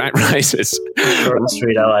about The Dark Knight Rises. Short and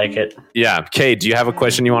sweet, I like it. Yeah. Kade, do you have a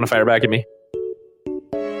question you want to fire back at me?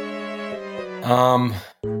 I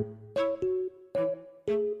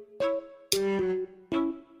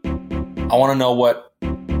want to know what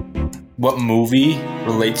movie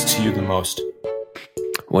relates to you the most.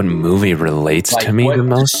 What movie relates to me the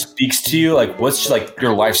most? Speaks to you? Like, what's like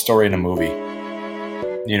your life story in a movie?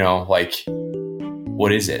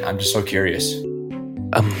 What is it? I'm just so curious.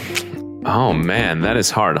 Oh man, that is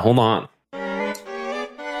hard. Hold on.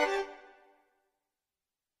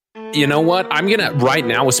 You know what? I'm going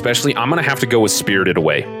to have to go with Spirited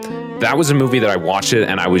Away. That was a movie that I watched it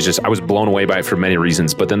and I was blown away by it for many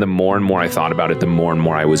reasons. But then the more and more I thought about it, the more and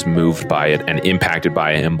more I was moved by it and impacted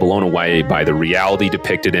by it and blown away by the reality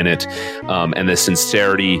depicted in it, and the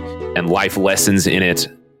sincerity and life lessons in it.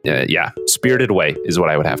 Spirited Away is what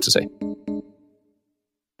I would have to say.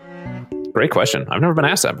 Great question. I've never been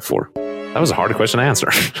asked that before. That was a hard question to answer.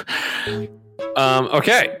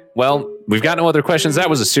 Okay. Well, we've got no other questions. That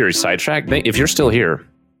was a serious sidetrack. If you're still here,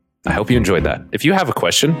 I hope you enjoyed that. If you have a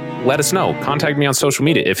question, let us know. Contact me on social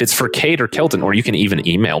media. If it's for Kade or Kelton, or you can even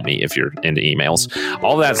email me if you're into emails.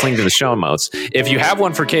 All that's linked in the show notes. If you have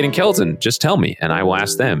one for Kade and Kelton, just tell me and I will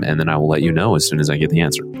ask them and then I will let you know as soon as I get the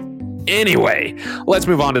answer. Anyway, let's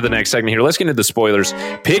move on to the next segment here. Let's get into the spoilers.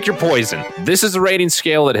 Pick your poison. This is a rating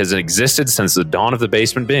scale that has existed since the dawn of the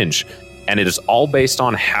Basement Binge, and it is all based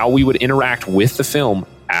on how we would interact with the film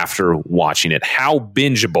after watching it. How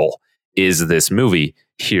bingeable is this movie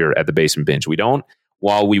here at the Basement Binge?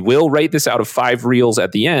 While we will rate this out of 5 reels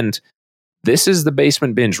at the end, this is the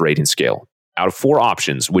Basement Binge rating scale. Out of 4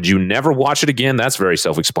 options, would you never watch it again? That's very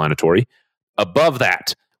self-explanatory. Above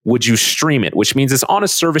that, would you stream it? Which means it's on a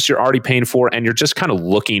service you're already paying for and you're just kind of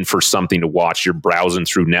looking for something to watch. You're browsing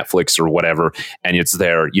through Netflix or whatever, and it's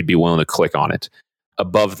there. You'd be willing to click on it.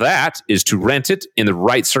 Above that is to rent it. In the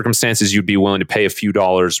right circumstances, you'd be willing to pay a few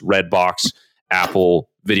dollars. Redbox, Apple,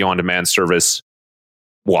 video on demand service.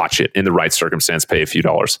 Watch it. In the right circumstance, pay a few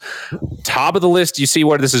dollars. Top of the list, you see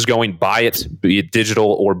where this is going. Buy it, be it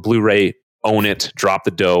digital or Blu-ray. Own it. Drop the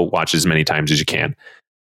dough. Watch as many times as you can.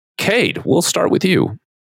 Kade, we'll start with you.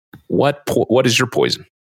 What is your poison?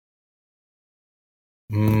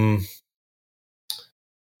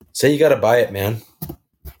 Say you got to buy it, man.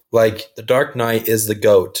 Like, The Dark Knight is the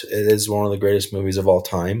GOAT. It is one of the greatest movies of all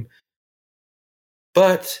time.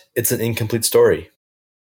 But it's an incomplete Think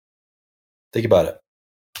about it.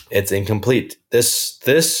 It's incomplete.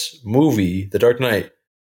 This movie, The Dark Knight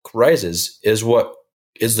Rises, is what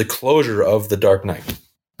is the closure of The Dark Knight.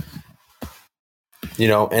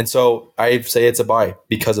 And so I say it's a buy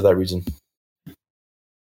because of that reason.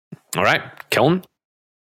 All right. Kelton?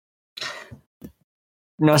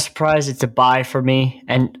 No surprise, it's a buy for me.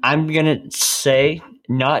 And I'm going to say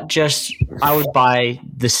not just I would buy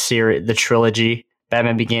the trilogy,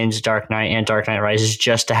 Batman Begins, Dark Knight, and Dark Knight Rises,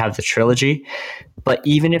 just to have the trilogy. But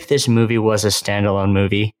even if this movie was a standalone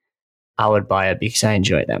movie, I would buy it because I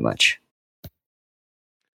enjoy it that much.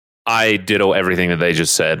 I ditto everything that they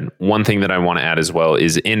just said. One thing that I want to add as well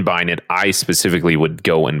is in buying it, I specifically would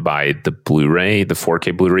go and buy the Blu-ray, the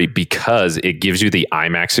 4K Blu-ray, because it gives you the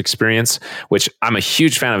IMAX experience, which I'm a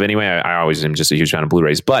huge fan of anyway. I always am just a huge fan of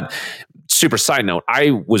Blu-rays. But super side note,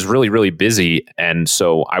 I was really, really busy. And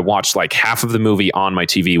so I watched like half of the movie on my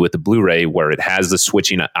TV with the Blu-ray where it has the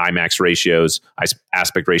switching IMAX ratios,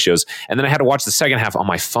 aspect ratios. And then I had to watch the second half on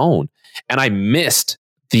my phone. And I missed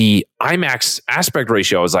the IMAX aspect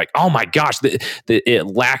ratio. I was like, oh my gosh, it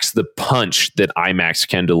lacks the punch that IMAX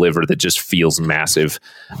can deliver that just feels massive.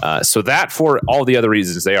 So that, for all the other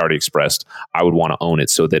reasons they already expressed, I would want to own it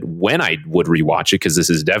so that when I would rewatch it, because this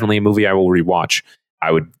is definitely a movie I will rewatch,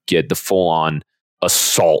 I would get the full-on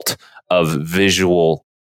assault of visual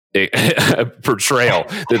portrayal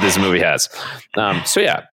that this movie has. So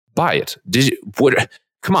yeah, buy it.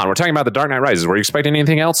 Come on, we're talking about The Dark Knight Rises. Were you expecting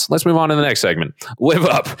anything else? Let's move on to the next segment. Live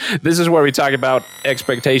Up. This is where we talk about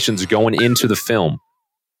expectations going into the film.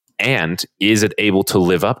 And is it able to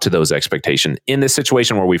live up to those expectations? In this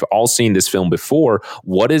situation where we've all seen this film before,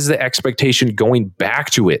 what is the expectation going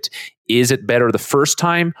back to it? Is it better the first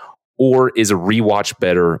time, or is a rewatch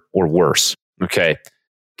better or worse? Okay.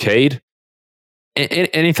 Kade,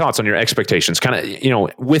 any thoughts on your expectations? Kind of,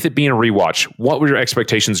 with it being a rewatch, what were your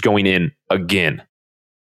expectations going in again?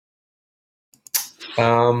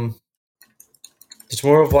 It's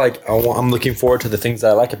more of like I'm looking forward to the things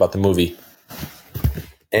that I like about the movie,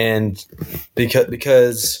 and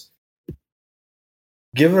because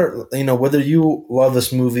given whether you love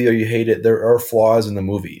this movie or you hate it, there are flaws in the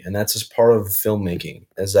movie, and that's just part of filmmaking.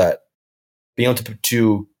 Is that being able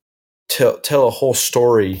to tell a whole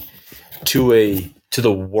story to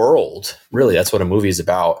the world? Really, that's what a movie is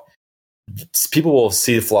about. People will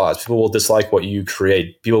see the flaws. People will dislike what you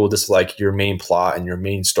create. People will dislike your main plot and your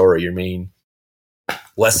main story, your main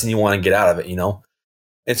lesson you want to get out of it,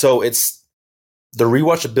 And so it's the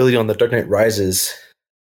rewatchability on The Dark Knight Rises.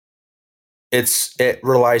 It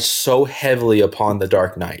relies so heavily upon The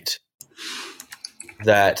Dark Knight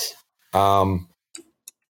that you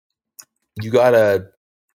gotta.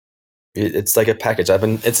 It's like a package.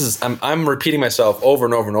 I'm repeating myself over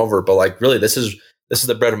and over and over, but like really, this is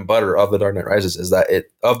the bread and butter of The Dark Knight Rises.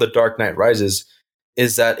 The Dark Knight Rises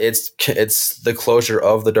is that it's the closure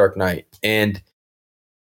of The Dark Knight, and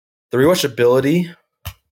the rewatchability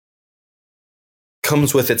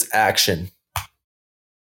comes with its action.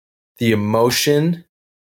 The emotion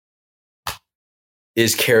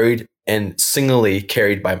is carried and singly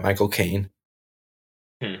carried by Michael Caine,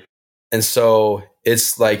 and so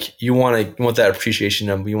it's like you want that appreciation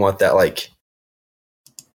of, you want that like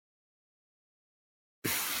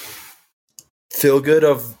feel good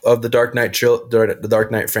of the Dark Knight the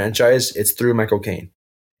Dark Knight franchise. It's through Michael Caine,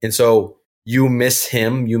 and so you miss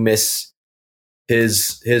him, you miss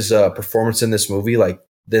his performance in this movie. Like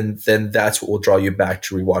then that's what will draw you back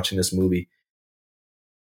to rewatching this movie,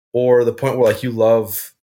 or the point where like you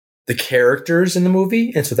love the characters in the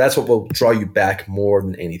movie, and so that's what will draw you back more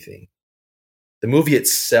than anything. The movie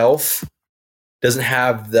itself doesn't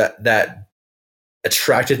have that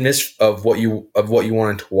attractiveness of what you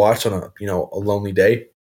wanted to watch on a lonely day.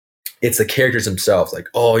 It's the characters themselves, like,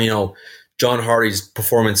 John Hardy's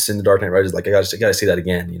performance in The Dark Knight Rises, like I gotta see that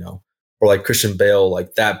again, or like Christian Bale,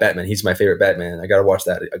 like that Batman, he's my favorite Batman. I gotta watch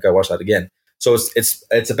that again. So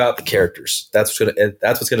it's about the characters. That's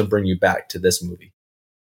what's gonna bring you back to this movie.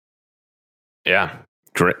 Yeah,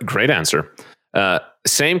 great answer.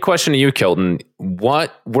 Same question to you, Kelton.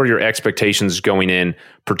 What were your expectations going in,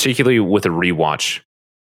 particularly with a rewatch?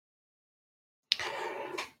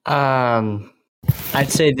 I'd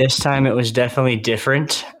say this time it was definitely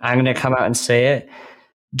different. I'm going to come out and say it.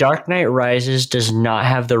 Dark Knight Rises does not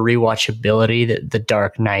have the rewatchability that The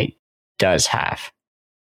Dark Knight does have.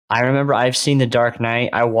 I remember I've seen The Dark Knight.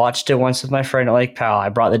 I watched it once with my friend at Lake Powell. I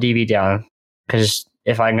brought the DVD down because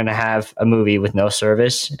if I'm going to have a movie with no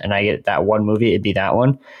service and I get that one movie, it'd be that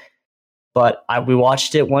one. But we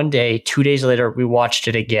watched it one day. 2 days later, we watched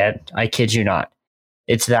it again. I kid you not.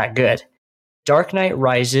 It's that good. Dark Knight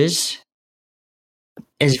Rises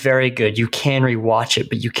is very good. You can rewatch it,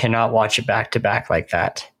 but you cannot watch it back to back like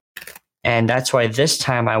that. And that's why this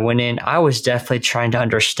time I went in, I was definitely trying to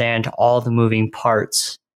understand all the moving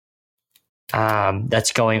parts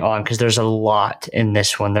that's going on, because there's a lot in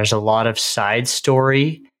this one. There's a lot of side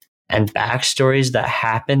story and backstories that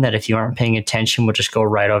happen that if you aren't paying attention will just go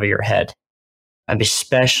right over your head. And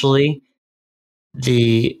especially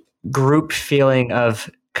the group feeling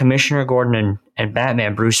of Commissioner Gordon and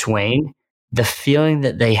Batman, Bruce Wayne, the feeling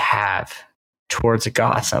that they have towards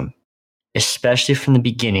Gotham, especially from the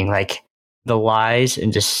beginning. Like, the lies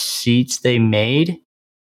and deceits they made.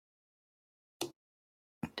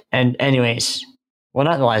 And anyways, well,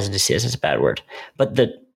 not the lies and deceits, that's a bad word, but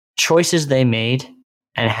the choices they made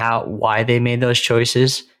and why they made those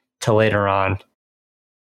choices to later on,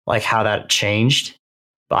 like how that changed.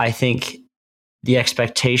 But I think the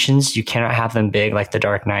expectations, you cannot have them big like The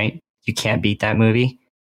Dark Knight. You can't beat that movie.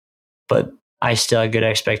 But I still had good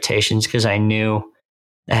expectations because I knew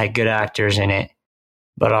it had good actors in it,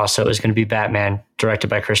 but also it was going to be Batman, directed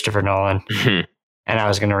by Christopher Nolan, and I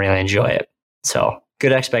was going to really enjoy it. So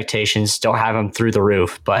good expectations. Don't have them through the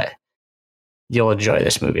roof, but you'll enjoy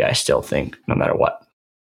this movie, I still think, no matter what.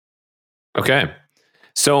 Okay.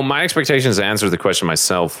 So my expectations to answer the question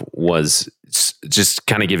myself was just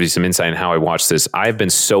kind of give you some insight in how I watched this. I've been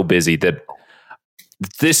so busy that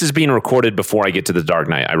this is being recorded before I get to The Dark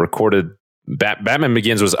Knight. I recorded Batman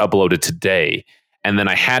Begins was uploaded today, and then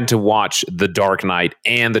I had to watch The Dark Knight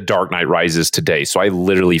and The Dark Knight Rises today. So I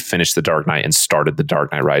literally finished The Dark Knight and started The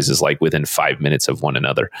Dark Knight Rises like within 5 minutes of one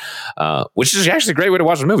another, which is actually a great way to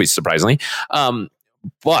watch the movies, surprisingly.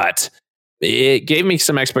 But it gave me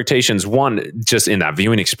some expectations. One, just in that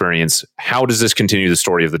viewing experience, how does this continue the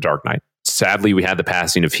story of The Dark Knight? Sadly, we had the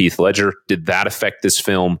passing of Heath Ledger. Did that affect this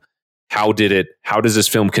film? How does this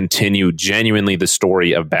film continue genuinely the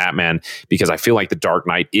story of Batman? Because I feel like The Dark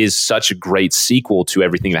Knight is such a great sequel to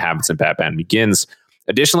everything that happens in Batman Begins.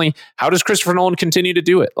 Additionally, how does Christopher Nolan continue to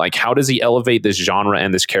do it? Like, how does he elevate this genre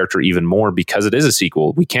and this character even more? Because it is a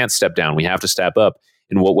sequel. We can't step down. We have to step up.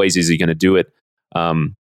 In what ways is he going to do it?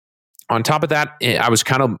 On top of that, I was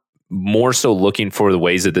kind of more so looking for the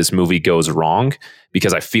ways that this movie goes wrong,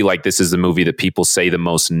 because I feel like this is the movie that people say the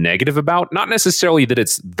most negative about. Not necessarily that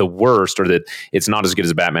it's the worst or that it's not as good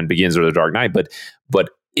as Batman Begins or The Dark Knight, but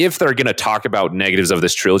if they're going to talk about negatives of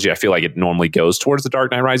this trilogy, I feel like it normally goes towards The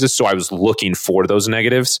Dark Knight Rises. So I was looking for those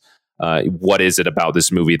negatives. What is it about this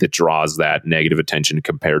movie that draws that negative attention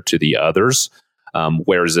compared to the others?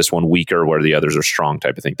 Where is this one weaker, where the others are strong,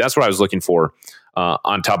 type of thing? That's what I was looking for,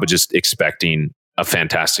 on top of just expecting a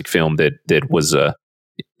fantastic film that was, I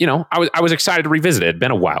was excited to revisit it. It had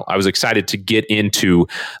been a while. I was excited to get into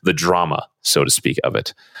the drama, so to speak, of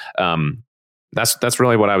it. That's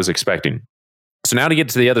really what I was expecting. So now to get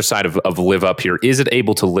to the other side of live up here, is it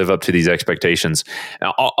able to live up to these expectations?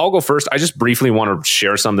 Now, I'll go first. I just briefly want to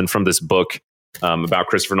share something from this book about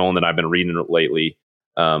Christopher Nolan that I've been reading lately.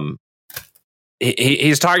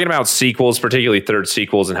 He's talking about sequels, particularly third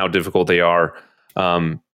sequels, and how difficult they are.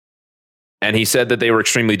 And he said that they were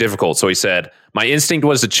extremely difficult. So he said, my instinct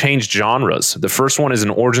was to change genres. The first one is an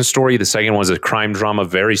origin story. The second one is a crime drama,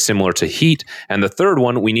 very similar to Heat. And the third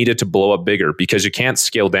one, we needed to blow up bigger because you can't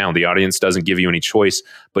scale down. The audience doesn't give you any choice,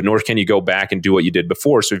 but nor can you go back and do what you did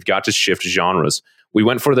before. So we've got to shift genres. We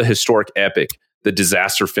went for the historic epic, the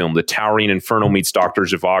disaster film, the towering inferno meets Dr.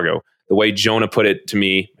 Zhivago. The way Jonah put it to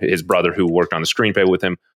me, his brother who worked on the screenplay with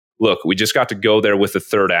him, look, we just got to go there with the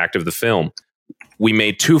third act of the film. We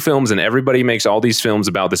made 2 films and everybody makes all these films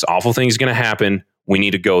about this awful thing is going to happen. We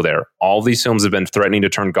need to go there. All these films have been threatening to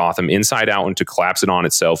turn Gotham inside out and to collapse it on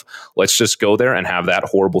itself. Let's just go there and have that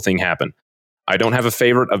horrible thing happen. I don't have a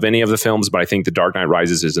favorite of any of the films, but I think The Dark Knight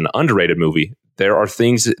Rises is an underrated movie. There are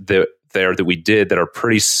things that we did that are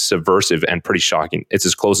pretty subversive and pretty shocking. It's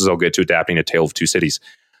as close as I'll get to adapting A Tale of Two Cities.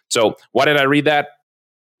 So why did I read that?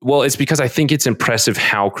 Well, it's because I think it's impressive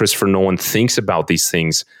how Christopher Nolan thinks about these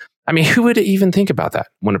things. I mean, who would even think about that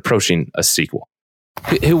when approaching a sequel?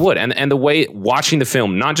 Who would? And the way watching the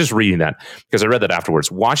film, not just reading that, because I read that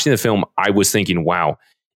afterwards, watching the film, I was thinking, wow,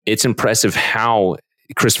 it's impressive how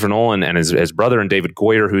Christopher Nolan and his brother and David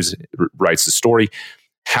Goyer, who writes the story,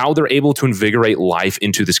 how they're able to invigorate life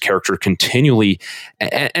into this character continually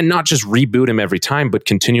and not just reboot him every time, but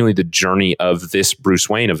continually the journey of this Bruce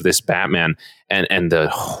Wayne, of this Batman, and the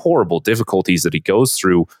horrible difficulties that he goes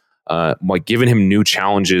through, like giving him new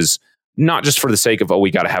challenges, not just for the sake of,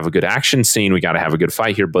 we got to have a good action scene, we got to have a good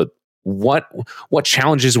fight here, but what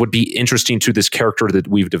challenges would be interesting to this character that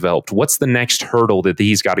we've developed? What's the next hurdle that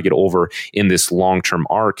he's got to get over in this long-term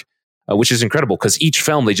arc? Which is incredible because each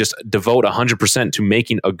film, they just devote 100% to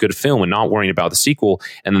making a good film and not worrying about the sequel.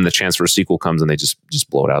 And then the chance for a sequel comes and they just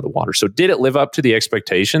blow it out of the water. So did it live up to the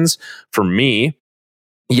expectations? For me,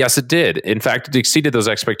 yes, it did. In fact, it exceeded those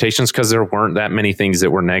expectations because there weren't that many things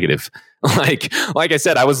that were negative. Like I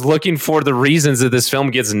said, I was looking for the reasons that this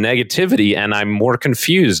film gets negativity, and I'm more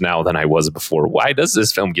confused now than I was before. Why does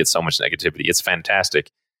this film get so much negativity? It's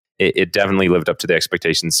fantastic. It definitely lived up to the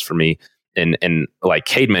expectations for me. And like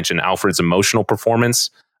Kade mentioned, Alfred's emotional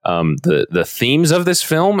performance, the themes of this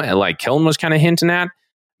film, like Kelton was kind of hinting at,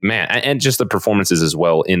 man, and just the performances as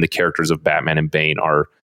well in the characters of Batman and Bane are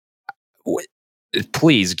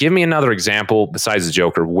please give me another example besides the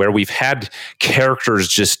Joker where we've had characters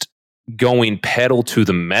just going pedal to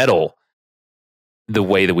the metal the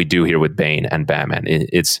way that we do here with Bane and Batman.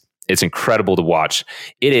 It's incredible to watch.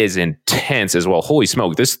 It is intense as well. Holy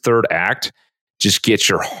smoke. This third act just gets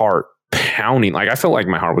your heart pounding. Like, I felt like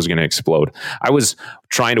my heart was going to explode. I was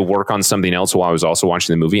trying to work on something else while I was also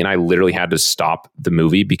watching the movie, and I literally had to stop the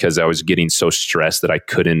movie because I was getting so stressed that I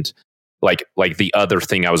couldn't, like the other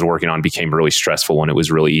thing I was working on became really stressful when it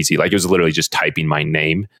was really easy. Like, it was literally just typing my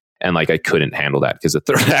name, and like I couldn't handle that because the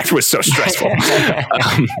third act was so stressful.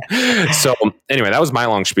 So anyway, that was my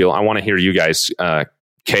long spiel. I want to hear you guys.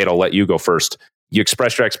 Kate, I'll let you go first. You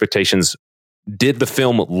expressed your expectations. Did the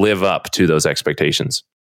film live up to those expectations?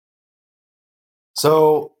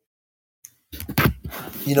 So,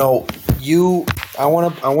 I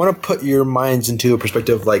want to put your minds into a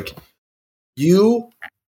perspective. Like, you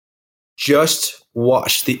just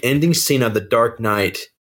watched the ending scene of The Dark Knight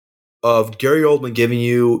of Gary Oldman giving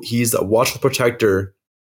you, he's a watchful protector.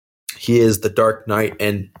 He is the Dark Knight,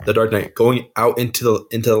 and the Dark Knight going out into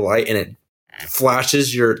the light, and it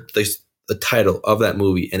flashes the title of that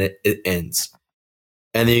movie, and it ends.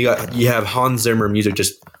 And then you have Hans Zimmer music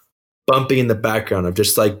just bumping in the background of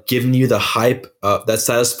just like giving you the hype, that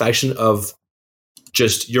satisfaction of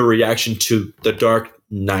just your reaction to The Dark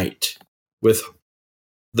Knight with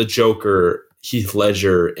the Joker, Heath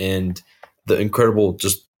Ledger, and the incredible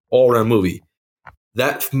just all around movie.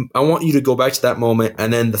 That I want you to go back to that moment,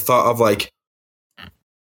 and then the thought of like,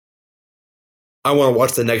 I want to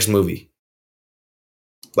watch the next movie.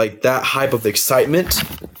 Like that hype of excitement,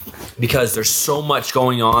 because there's so much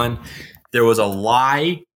going on. There was a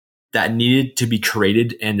lie that needed to be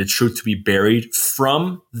created and the truth to be buried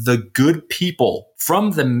from the good people,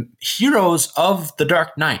 from the heroes of The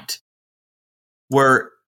Dark Knight,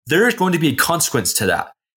 where there is going to be a consequence to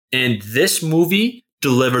that. And this movie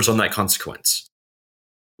delivers on that consequence.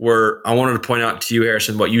 Where I wanted to point out to you,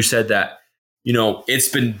 Harrison, what you said, that, it's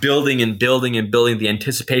been building and building and building, the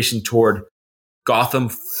anticipation toward Gotham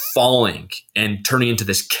falling and turning into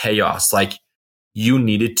this chaos. Like, you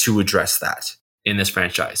needed to address that in this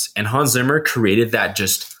franchise. And Hans Zimmer created that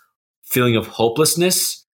just feeling of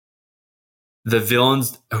hopelessness, the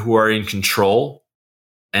villains who are in control,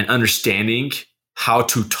 and understanding how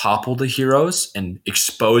to topple the heroes and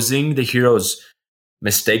exposing the heroes'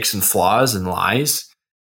 mistakes and flaws and lies,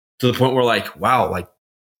 to the point where, like, wow, like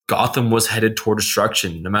Gotham was headed toward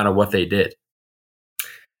destruction no matter what they did.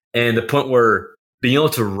 And the point where being able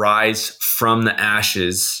to rise from the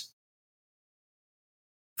ashes,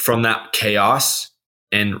 from that chaos,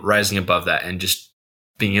 and rising above that, and just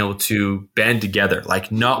being able to band together,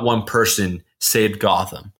 like not one person saved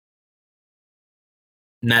Gotham.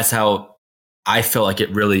 And that's how I felt like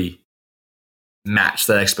it really matched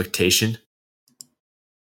that expectation,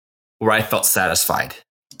 where I felt satisfied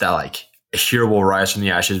that like a hero will rise from the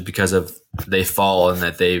ashes because of they fall, and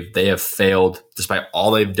that they have failed despite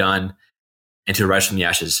all they've done, and to rise from the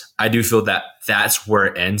ashes. I do feel that that's where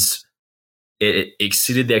it ends. It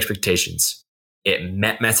exceeded the expectations. It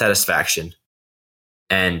met my satisfaction,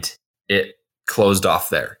 and it closed off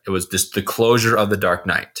there. It was just the closure of The Dark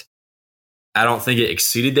Knight. I don't think it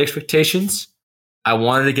exceeded the expectations. I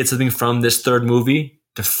wanted to get something from this third movie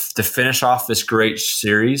to finish off this great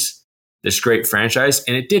series, this great franchise,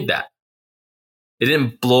 and it did that. It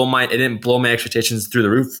didn't blow my expectations through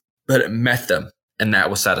the roof, but it met them, and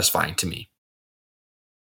that was satisfying to me.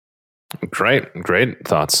 Great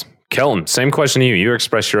thoughts. Kelton, same question to you. You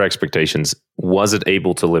expressed your expectations. Was it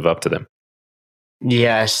able to live up to them?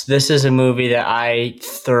 Yes, this is a movie that I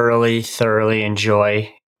thoroughly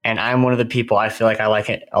enjoy. And I'm one of the people, I feel like I like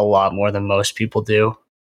it a lot more than most people do.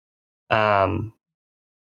 But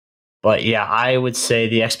yeah, I would say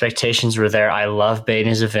the expectations were there. I love Bane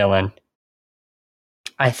as a villain.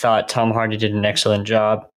 I thought Tom Hardy did an excellent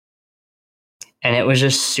job. And it was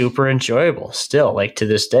just super enjoyable still, like to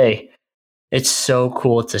this day. It's so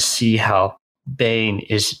cool to see how Bane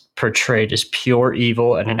is portrayed as pure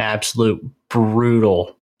evil and an absolute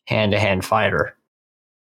brutal hand-to-hand fighter.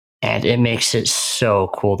 And it makes it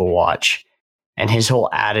so cool to watch. And his whole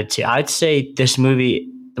attitude. I'd say this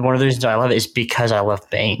movie, one of the reasons I love it is because I love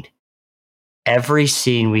Bane. Every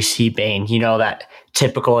scene we see Bane, that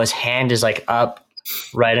typical, his hand is like up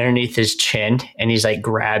right underneath his chin, and he's like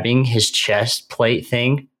grabbing his chest plate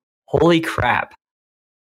thing. Holy crap.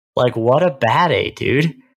 Like, what a bad A,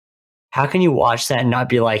 dude. How can you watch that and not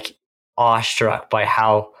be like awestruck by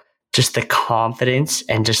how just the confidence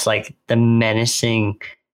and just like the menacing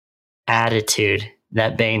attitude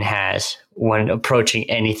that Bane has when approaching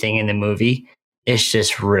anything in the movie? it's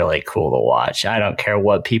just really cool to watch. I don't care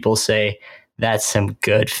what people say. That's some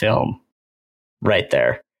good film right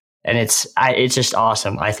there. And it's just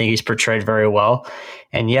awesome. I think he's portrayed very well.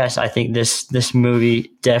 And yes, I think this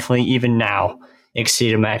movie definitely, even now,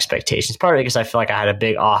 exceeded my expectations. Partly because I feel like I had a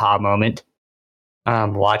big aha moment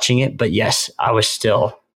watching it. But yes, I was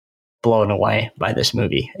still blown away by this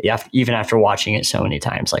movie, even after watching it so many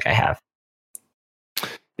times like I have.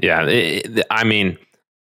 Yeah, I mean,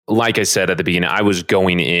 like I said at the beginning, I was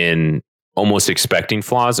going in almost expecting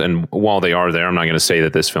flaws. And while they are there, I'm not going to say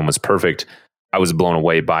that this film was perfect. I was blown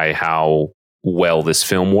away by how well this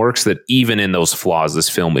film works, that even in those flaws, this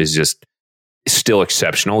film is just still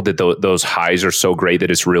exceptional, that those highs are so great that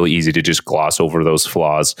it's really easy to just gloss over those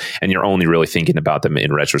flaws. And you're only really thinking about them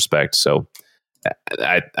in retrospect. So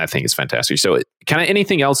I think it's fantastic. So kind of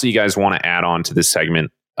anything else that you guys want to add on to this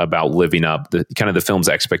segment about living up the kind of the film's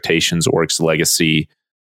expectations or its legacy,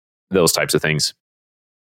 those types of things?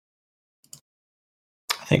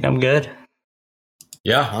 I think I'm good.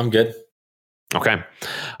 Yeah, I'm good. Okay.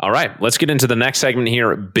 All right. Let's get into the next segment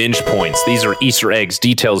here. Binge points. These are Easter eggs,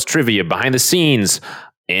 details, trivia, behind the scenes,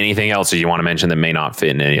 anything else that you want to mention that may not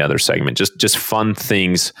fit in any other segment. Just fun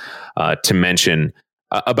things to mention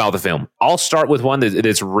about the film. I'll start with one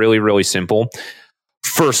that's really, really simple.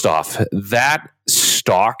 First off, that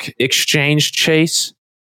stock exchange chase,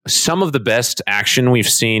 some of the best action we've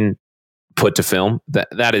seen put to film.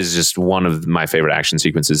 That is just one of my favorite action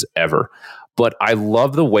sequences ever. But I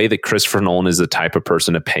love the way that Christopher Nolan is the type of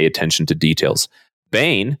person to pay attention to details.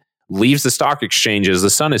 Bane leaves the stock exchange as the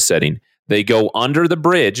sun is setting. They go under the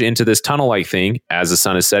bridge into this tunnel-like thing as the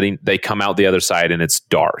sun is setting. They come out the other side and it's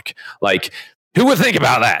dark. Like, who would think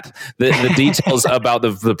about that? The details about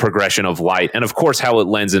the progression of light, and of course how it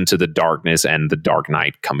lends into the darkness and the Dark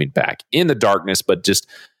Knight coming back in the darkness, but just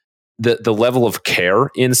the level of care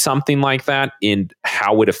in something like that, in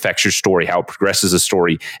how it affects your story, how it progresses the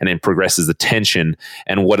story, and then progresses the tension,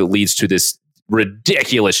 and what it leads to this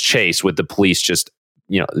ridiculous chase with the police, just,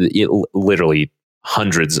 literally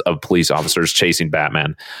hundreds of police officers chasing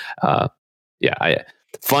Batman.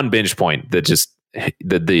 Fun binge point that just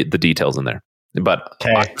the details in there. But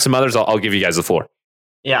some others, I'll give you guys the floor.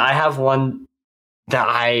 Yeah, I have one that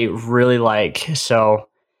I really like. So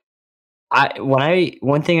when I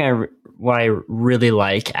really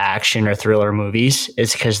like action or thriller movies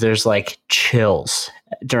is because there's like chills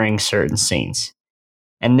during certain scenes.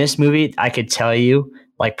 And this movie, I could tell you,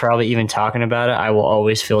 like probably even talking about it, I will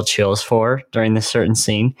always feel chills for during this certain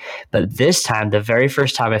scene. But this time, the very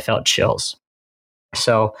first time I felt chills.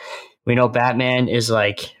 So we know Batman is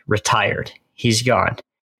like retired. He's gone.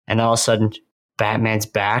 And all of a sudden, Batman's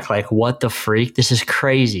back. Like, what the freak? This is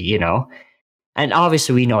crazy, And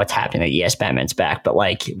obviously, we know what's happening. Like, yes, Batman's back. But,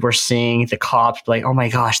 like, we're seeing the cops like, oh, my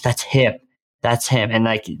gosh, that's him. That's him. And,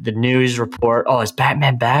 like, the news report, oh, is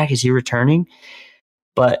Batman back? Is he returning?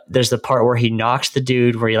 But there's the part where he knocks the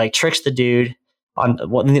dude, where he, like, tricks the dude on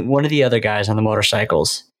one of the other guys on the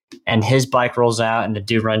motorcycles. And his bike rolls out, and the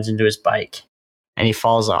dude runs into his bike. And he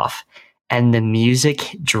falls off. And the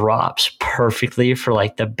music drops perfectly for,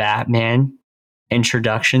 like, the Batman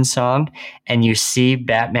introduction song, and you see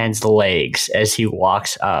Batman's legs as he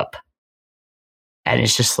walks up, and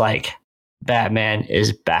it's just like Batman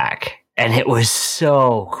is back. And it was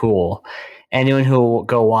so cool. Anyone who will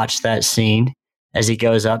go watch that scene as he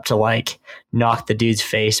goes up to like knock the dude's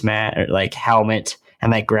face mat or like helmet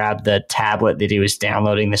and like grab the tablet that he was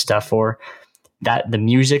downloading the stuff for, that the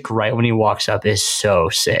music right when he walks up is so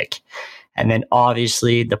sick. And then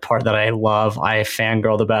obviously the part that I love, I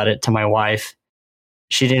fangirled about it to my wife.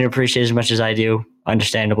 She didn't appreciate it as much as I do,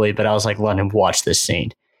 understandably, but I was like, London, watch this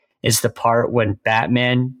scene. It's the part when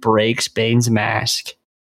Batman breaks Bane's mask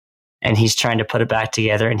and he's trying to put it back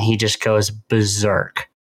together and he just goes berserk.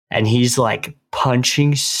 And he's like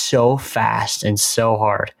punching so fast and so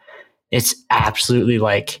hard. It's absolutely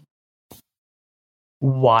like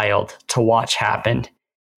wild to watch happen.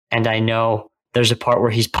 And I know there's a part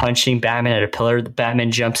where he's punching Batman at a pillar. The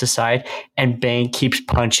Batman jumps aside and Bane keeps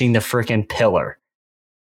punching the freaking pillar.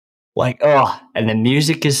 Like, oh, and the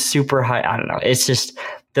music is super high. I don't know. It's just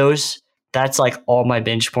that's like all my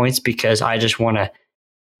binge points because I just want to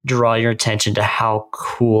draw your attention to how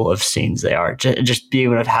cool of scenes they are. Just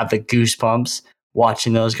being able to have the goosebumps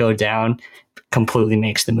watching those go down completely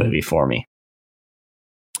makes the movie for me.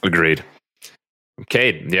 Agreed.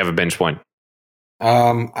 Kade, do you have a binge point?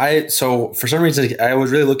 So for some reason I was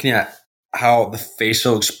really looking at how the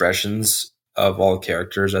facial expressions of all the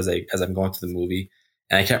characters as I'm going through the movie,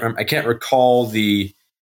 and I can't recall the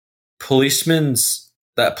policeman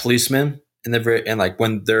in the very, and like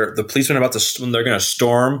when the policemen when they're going to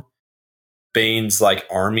storm Bane's like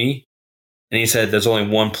army, and he said there's only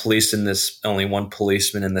one policeman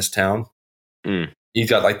in this town. Mm. He's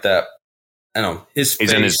got like that. I don't know. He's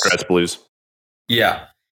in his dress blues. Yeah,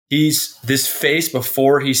 he's this face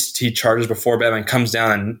before he charges before Batman comes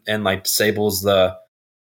down and like disables the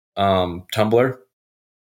tumbler.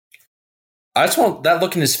 I just want that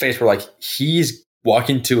look in his face where like he's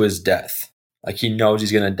walking to his death, like he knows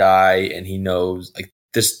he's gonna die, and he knows like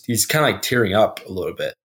this. He's kind of like tearing up a little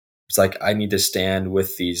bit. It's like, I need to stand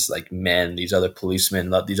with these like men, these other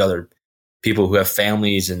policemen, these other people who have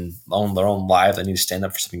families and own their own lives. I need to stand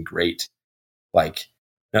up for something great. Like,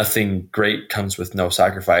 nothing great comes with no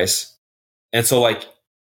sacrifice. And so like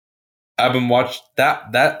I've been watching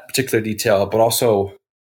that particular detail, but also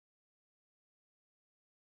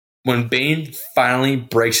when Bane finally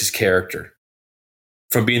breaks his character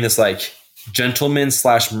from being this like gentleman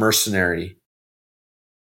 / mercenary,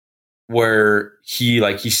 where he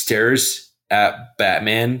stares at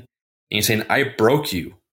Batman and he's saying, I broke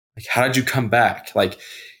you. Like, how did you come back? Like,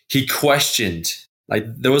 he questioned, like,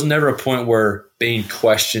 there was never a point where Bane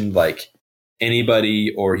questioned like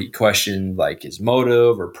anybody, or he questioned like his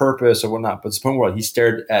motive or purpose or whatnot. But it's the point where he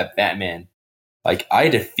stared at Batman like, I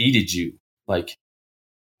defeated you. Like,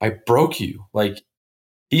 I broke you. Like,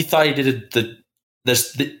 he thought he did it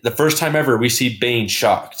the first time ever we see Bane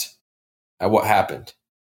shocked at what happened.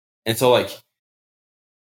 And so, like,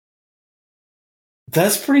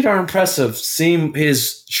 that's pretty darn impressive seeing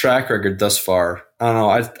his track record thus far. I don't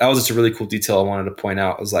know. That was just a really cool detail I wanted to point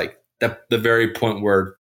out. It was like the very point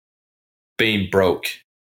where Bane broke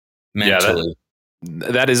mentally.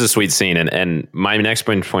 Yeah, that is a sweet scene. And my next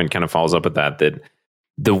point kind of follows up with that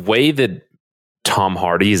the way that Tom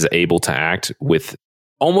Hardy is able to act with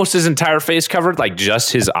almost his entire face covered, like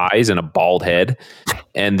just his eyes and a bald head,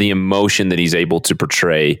 and the emotion that he's able to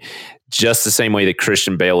portray, just the same way that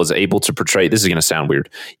Christian Bale is able to portray, this is going to sound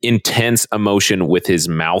weird, intense emotion with his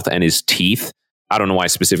mouth and his teeth. I don't know why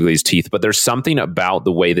specifically his teeth, but there's something about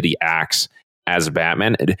the way that he acts as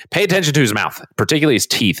Batman. Pay attention to his mouth, particularly his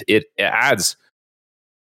teeth. It adds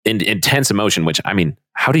intense emotion, which, I mean,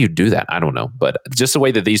 how do you do that? I don't know. But just the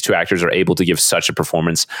way that these two actors are able to give such a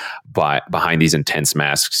performance behind these intense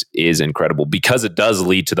masks is incredible, because it does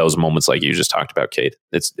lead to those moments like you just talked about, Kade.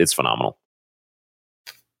 It's phenomenal.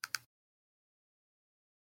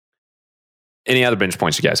 Any other bench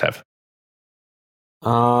points you guys have?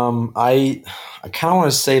 I kind of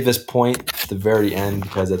want to save this point at the very end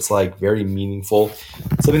because it's like very meaningful.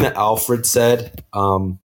 Something that Alfred said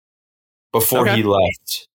before he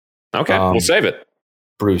left. Okay, we'll save it.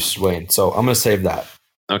 Bruce Wayne. So I'm going to save that.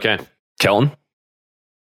 Okay. Kelton?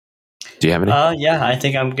 Do you have any? Yeah, I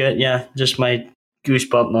think I'm good. Yeah, just my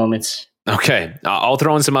goosebump moments. Okay. I'll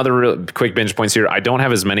throw in some other real quick binge points here. I don't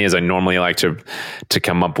have as many as I normally like to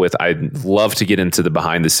come up with. I'd love to get into the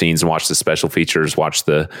behind the scenes and watch the special features, watch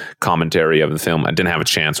the commentary of the film. I didn't have a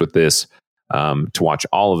chance with this to watch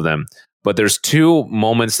all of them. But there's two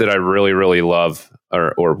moments that I really, really love,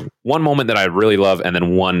 or one moment that I really love, and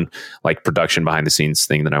then one like production behind the scenes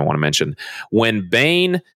thing that I want to mention. When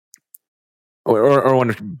Bane or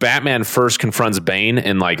when Batman first confronts Bane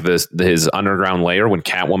in like his underground lair, when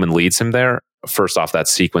Catwoman leads him there, first off, that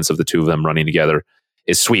sequence of the two of them running together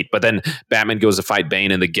is sweet. But then Batman goes to fight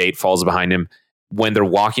Bane and the gate falls behind him. When they're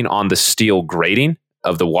walking on the steel grating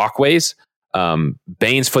of the walkways,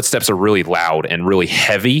 Bane's footsteps are really loud and really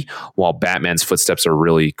heavy, while Batman's footsteps are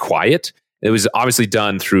really quiet. It was obviously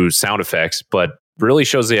done through sound effects, but really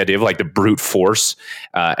shows the idea of like the brute force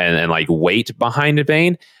and like weight behind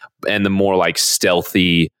Bane, and the more like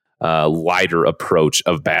stealthy, lighter approach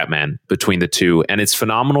of Batman between the two. And it's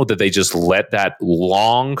phenomenal that they just let that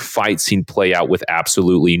long fight scene play out with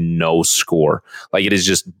absolutely no score. Like, it is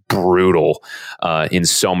just brutal in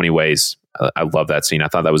so many ways. I love that scene. I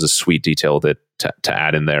thought that was a sweet detail that to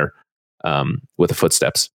add in there with the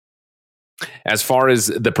footsteps. As far as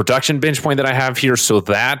the production bench point that I have here, so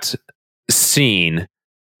that scene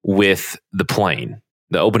with the plane,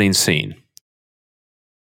 the opening scene,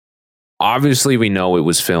 obviously we know it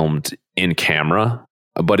was filmed in camera,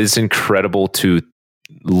 but it's incredible to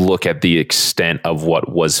look at the extent of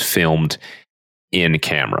what was filmed in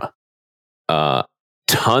camera.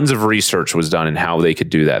 Tons of research was done in how they could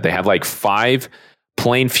do that. They had like 5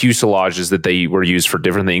 plane fuselages that they were used for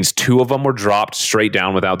different things. 2 of them were dropped straight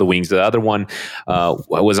down without the wings. The other one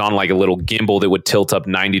was on like a little gimbal that would tilt up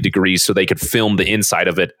 90 degrees so they could film the inside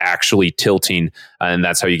of it actually tilting. And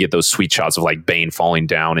that's how you get those sweet shots of like Bane falling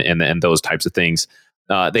down and those types of things.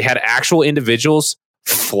 They had actual individuals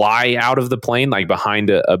fly out of the plane, like behind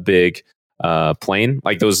a big plane.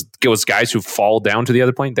 Like those guys who fall down to the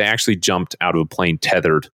other plane, they actually jumped out of a plane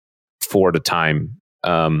tethered 4 at a time.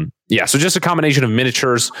 So just a combination of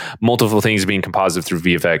miniatures, multiple things being composited through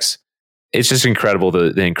VFX. It's just incredible,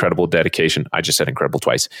 the incredible dedication. I just said incredible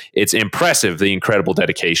twice. It's impressive, the incredible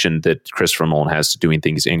dedication that Christopher Nolan has to doing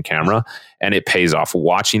things in camera, and it pays off.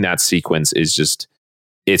 Watching that sequence is just,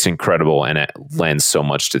 it's incredible, and it lends so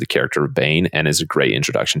much to the character of Bane and is a great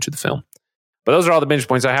introduction to the film. But those are all the binge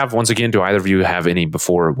points I have. Once again, do either of you have any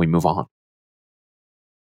before we move on?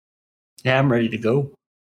 Yeah, I'm ready to go.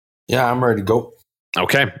 Yeah, I'm ready to go.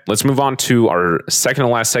 Okay, let's move on to our second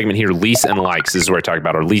and last segment here, least and likes. This is where I talk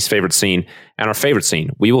about our least favorite scene and our favorite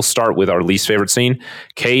scene. We will start with our least favorite scene.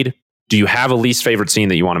 Kade, do you have a least favorite scene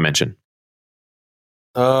that you want to mention?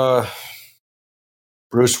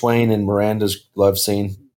 Bruce Wayne and Miranda's love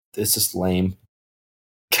scene. It's just lame.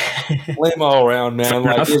 Lame all around, man.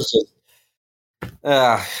 Like, it's just,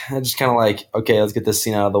 I just kind of like, okay, let's get this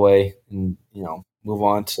scene out of the way and, move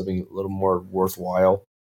on to something a little more worthwhile.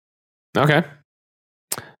 Okay.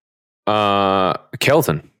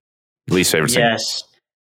 Kelton, least favorite scene. Yes.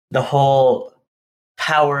 The whole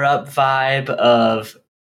power up vibe of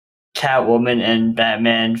Catwoman and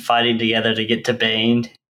Batman fighting together to get to Bane.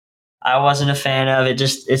 I wasn't a fan of it.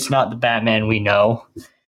 It's not the Batman we know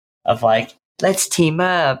of, like, let's team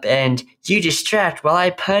up and you distract while I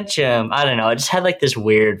punch him. I don't know. It just had like this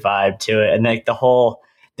weird vibe to it. And like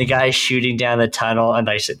the guy shooting down the tunnel and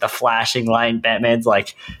like the flashing light, Batman's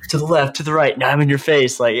like to the left, to the right. Now I'm in your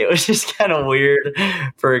face. Like, it was just kind of weird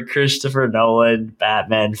for a Christopher Nolan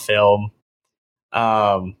Batman film.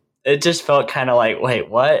 It just felt kind of like, wait,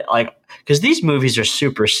 what? Like, because these movies are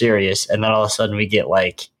super serious, and then all of a sudden we get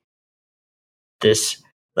like this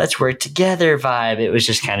let's work together vibe. It was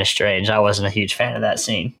just kind of strange. I wasn't a huge fan of that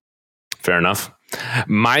scene. Fair enough.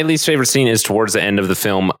 My least favorite scene is towards the end of the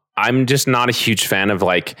film. I'm just not a huge fan of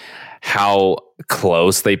like how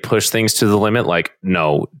close they push things to the limit. Like,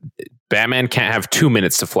 no, Batman can't have 2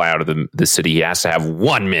 minutes to fly out of the city. He has to have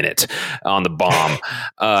 1 minute on the bomb.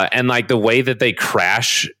 And like the way that they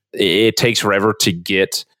crash, it takes forever to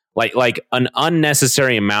get like an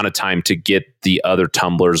unnecessary amount of time to get the other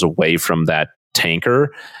tumblers away from that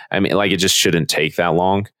tanker. I mean, like, it just shouldn't take that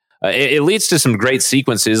long. It leads to some great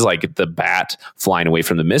sequences, like the bat flying away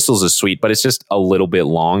from the missiles is sweet, but it's just a little bit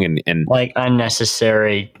long and like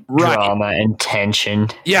unnecessary drama and tension.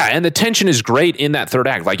 Yeah, and the tension is great in that third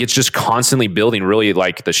act. Like, it's just constantly building, really,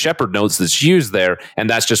 like the Shepherd notes that's used there, and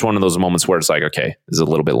that's just one of those moments where it's like, okay, this is a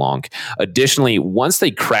little bit long. Additionally, once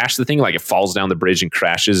they crash the thing, like it falls down the bridge and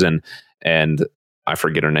crashes, and I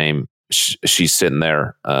forget her name. She's sitting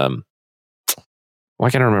there. Why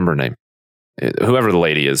can't I remember her name? Whoever the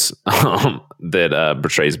lady is that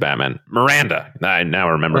portrays Batman, Miranda. I now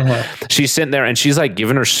remember. Uh-huh. She's sitting there and she's like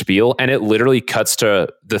giving her spiel, and it literally cuts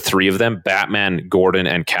to the three of them, Batman, Gordon,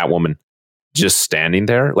 and Catwoman, just standing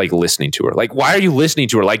there, like listening to her. Like, why are you listening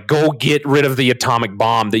to her? Like, go get rid of the atomic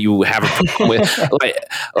bomb that you have.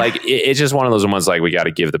 It's just one of those ones. Like, we got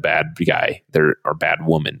to give the bad guy or bad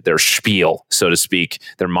woman their spiel, so to speak,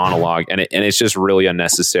 their monologue, and it's just really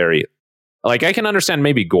unnecessary. Like, I can understand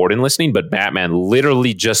maybe Gordon listening, but Batman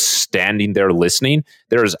literally just standing there listening.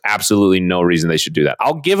 There is absolutely no reason they should do that.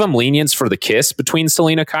 I'll give him lenience for the kiss between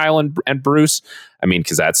Selena Kyle and Bruce. I mean,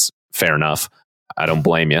 because that's fair enough. I don't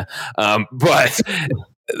blame you. But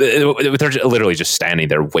they're literally just standing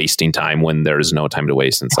there wasting time when there is no time to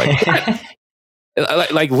waste. And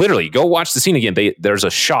it's like literally, go watch the scene again. There's a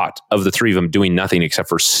shot of the three of them doing nothing except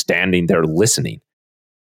for standing there listening.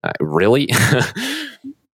 Really?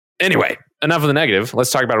 Anyway, enough of the negative.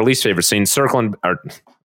 Let's talk about our least favorite scene.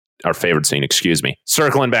 Our favorite scene, excuse me.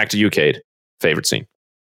 Circling back to you, Kade. Favorite scene.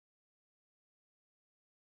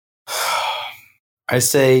 I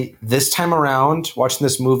say this time around, watching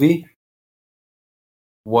this movie,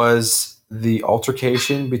 was the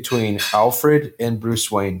altercation between Alfred and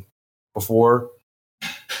Bruce Wayne before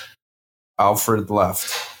Alfred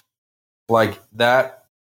left. Like, that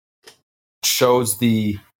shows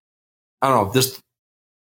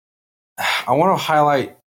I want to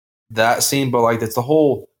highlight that scene, but like, that's the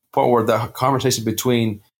whole point where the conversation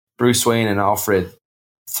between Bruce Wayne and Alfred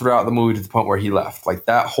throughout the movie to the point where he left. Like,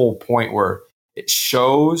 that whole point where it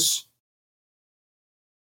shows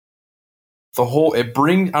it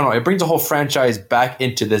brings the whole franchise back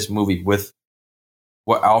into this movie with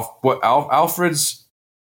Alfred's,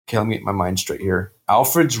 okay, let me get my mind straight here.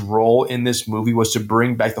 Alfred's role in this movie was to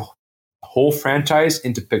bring back the whole franchise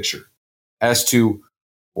into picture as to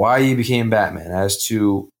why he became Batman, as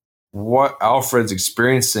to what Alfred's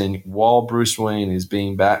experiencing while Bruce Wayne is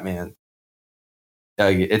being Batman.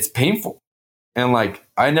 Like, it's painful. And like,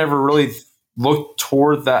 I never really looked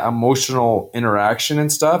toward that emotional interaction and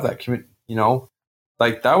stuff, that,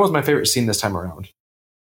 like that was my favorite scene this time around.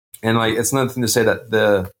 And like, it's another thing to say that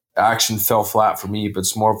the action fell flat for me, but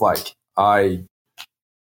it's more of like I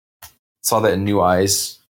saw that in new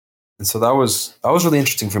eyes, and so that was really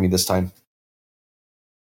interesting for me this time.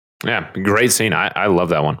 Yeah, great scene. I love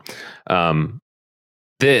that one.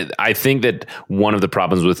 I think that one of the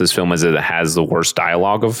problems with this film is that it has the worst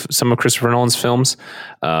dialogue of some of Christopher Nolan's films,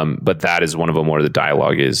 but that is one of them where the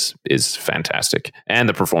dialogue is fantastic, and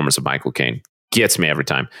the performance of Michael Caine gets me every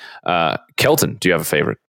time. Kelton, do you have a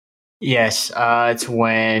favorite? Yes, it's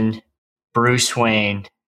when Bruce Wayne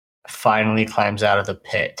finally climbs out of the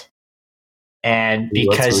pit. And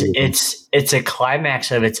because it's a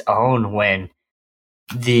climax of its own, when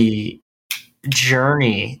the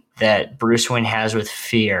journey that Bruce Wayne has with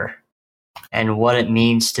fear and what it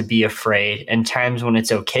means to be afraid, and times when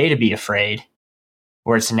it's okay to be afraid,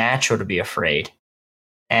 where it's natural to be afraid,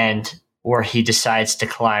 and where he decides to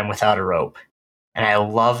climb without a rope. And I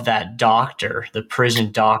love that doctor, the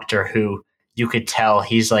prison doctor, who you could tell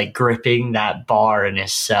he's like gripping that bar in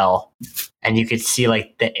his cell, and you could see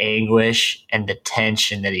like the anguish and the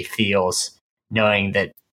tension that he feels knowing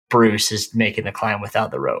that Bruce is making the climb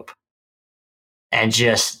without the rope. And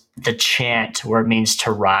just the chant where it means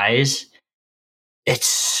to rise, it's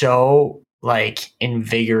so like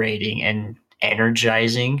invigorating and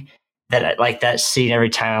energizing that like that scene, every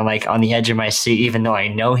time I'm like on the edge of my seat, even though I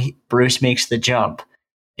know Bruce makes the jump,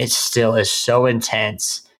 it still is so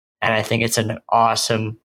intense. And I think it's an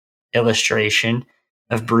awesome illustration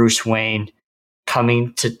of Bruce Wayne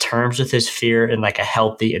coming to terms with his fear in like a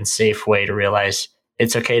healthy and safe way, to realize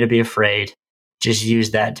it's okay to be afraid. Just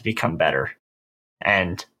use that to become better.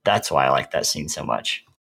 And that's why I like that scene so much.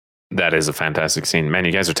 That is a fantastic scene. Man,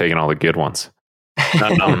 you guys are taking all the good ones.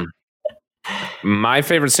 My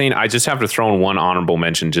favorite scene, I just have to throw in one honorable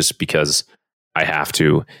mention just because I have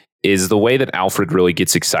to, is the way that Alfred really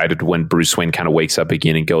gets excited when Bruce Wayne kind of wakes up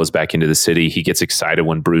again and goes back into the city. He gets excited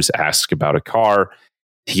when Bruce asks about a car.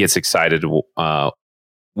 He gets excited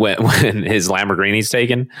when his Lamborghini's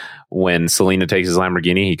taken. When Selena takes his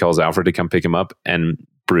Lamborghini, he calls Alfred to come pick him up, and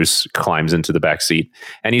Bruce climbs into the back seat.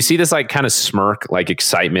 And you see this like kind of smirk, like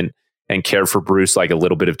excitement and care for Bruce, like a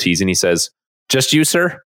little bit of teasing. He says, "Just you,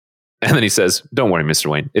 sir?" And then he says, "Don't worry, Mr.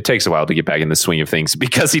 Wayne. It takes a while to get back in the swing of things,"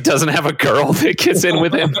 because he doesn't have a girl that gets in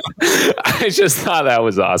with him. I just thought that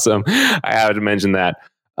was awesome. I had to mention that.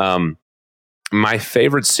 My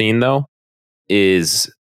favorite scene, though, is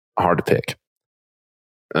hard to pick.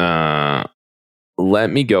 Let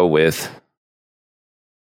me go with...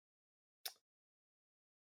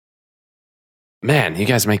 Man, you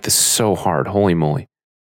guys make this so hard. Holy moly.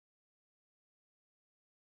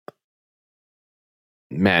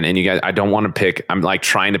 Man, and you guys, I don't want to pick, I'm like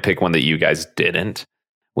trying to pick one that you guys didn't,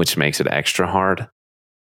 which makes it extra hard.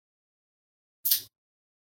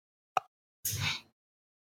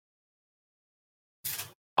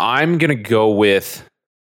 I'm going to go with,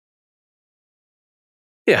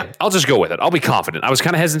 I'll just go with it. I'll be confident. I was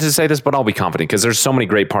kind of hesitant to say this, but I'll be confident because there's so many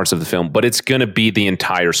great parts of the film, but it's going to be the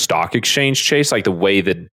entire stock exchange chase, like the way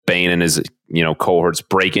that Bane and his, cohorts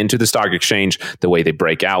break into the stock exchange, the way they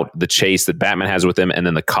break out, the chase that Batman has with him, and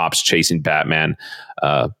then the cops chasing Batman.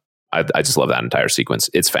 I just love that entire sequence.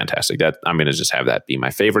 It's fantastic. That I'm going to just have that be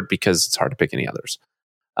my favorite because it's hard to pick any others.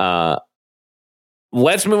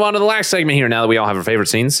 Let's move on to the last segment here now that we all have our favorite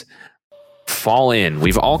scenes. Fall In.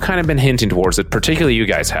 We've all kind of been hinting towards it, particularly you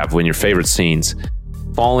guys have when your favorite scenes.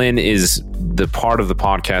 Fall In is the part of the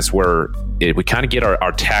podcast where we kind of get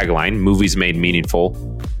our tagline, movies made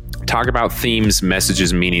meaningful, talk about themes,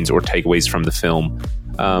 messages, meanings, or takeaways from the film,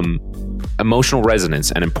 emotional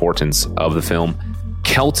resonance and importance of the film.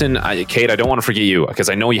 Kelton, Kate, I don't want to forget you because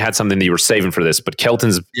I know you had something that you were saving for this, but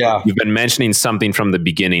you've been mentioning something from the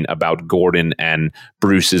beginning about Gordon and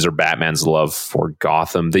Bruce's or Batman's love for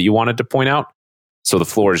Gotham that you wanted to point out. So the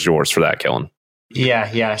floor is yours for that, Kelton.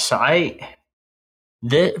 Yeah. So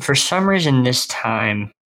for some reason this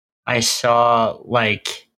time I saw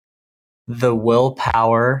like the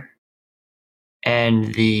willpower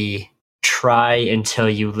and the try until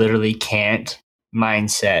you literally can't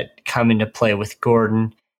mindset come into play with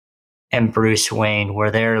Gordon and Bruce Wayne,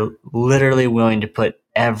 where they're literally willing to put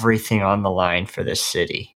everything on the line for this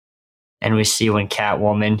city. And we see when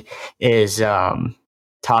Catwoman is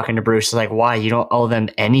talking to Bruce, like, why? You don't owe them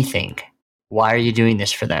anything. Why are you doing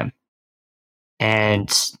this for them?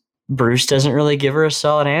 And Bruce doesn't really give her a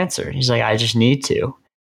solid answer. He's like, I just need to.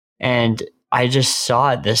 And I just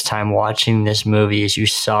saw it this time watching this movie, as you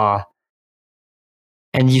saw.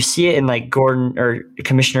 And you see it in like Gordon or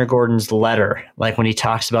Commissioner Gordon's letter, like when he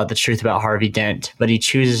talks about the truth about Harvey Dent, but he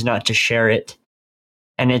chooses not to share it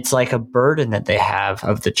And it's like a burden that they have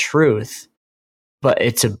of the truth, but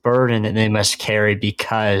it's a burden that they must carry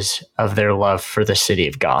because of their love for the city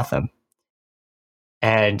of Gotham.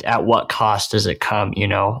 And at what cost does it come? You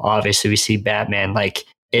know, obviously we see Batman like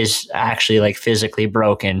is actually like physically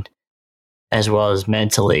broken as well as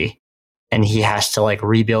mentally. And he has to like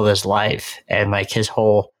rebuild his life and like his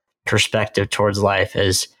whole perspective towards life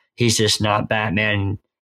is he's just not Batman.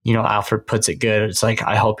 You know, Alfred puts it good. It's like,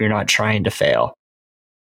 I hope you're not trying to fail.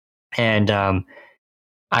 And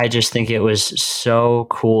I just think it was so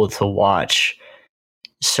cool to watch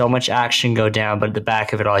so much action go down, but at the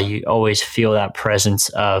back of it all, you always feel that presence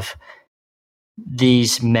of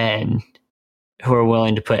these men who are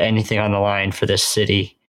willing to put anything on the line for this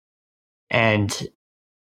city. And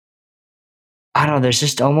I don't know, there's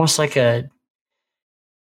just almost like you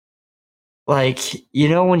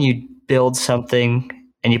know, when you build something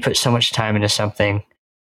and you put so much time into something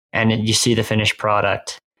and you see the finished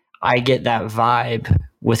product, I get that vibe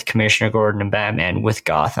with Commissioner Gordon and Batman with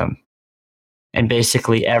Gotham. And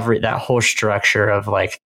basically that whole structure of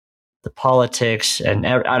like the politics and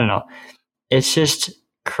I don't know. It's just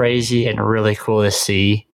crazy and really cool to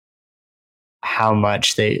see how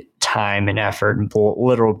much time and effort and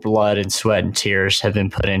literal blood and sweat and tears have been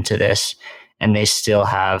put into this. And they still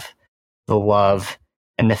have the love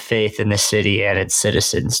and the faith in the city and its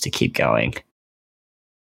citizens to keep going.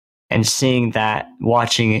 And seeing that,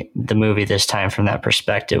 watching the movie this time from that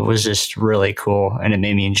perspective was just really cool. And it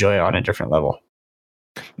made me enjoy it on a different level.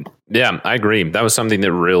 Yeah, I agree. That was something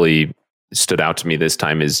that really stood out to me this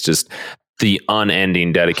time is just the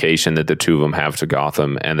unending dedication that the two of them have to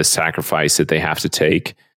Gotham and the sacrifice that they have to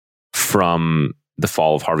take from the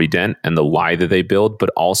fall of Harvey Dent and the lie that they build,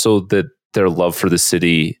 but also that their love for the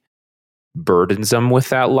city burdens them with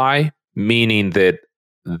that lie, meaning that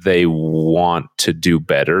they want to do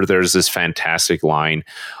better. There's this fantastic line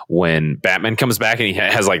when Batman comes back and he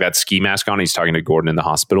has like that ski mask on. He's talking to Gordon in the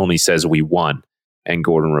hospital and he says, "We won." And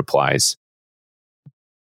Gordon replies,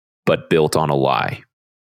 "But built on a lie.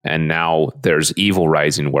 And now there's evil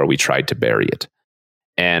rising where we tried to bury it."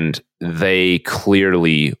 And they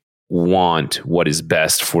clearly want what is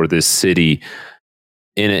best for this city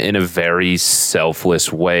in a very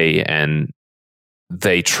selfless way. And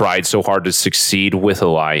they tried so hard to succeed with a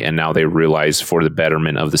lie, and now they realize for the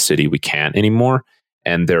betterment of the city, we can't anymore.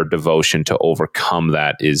 And their devotion to overcome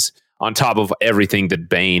that is on top of everything that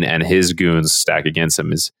Bane and his goons stack against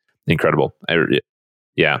him is incredible.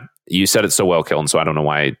 Yeah, you said it so well, Kelton, so I don't know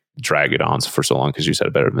why I drag it on for so long because you said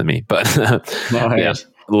it better than me. But yeah,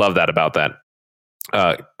 love that about that.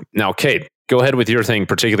 Now, Kate, go ahead with your thing,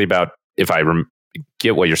 particularly about, if I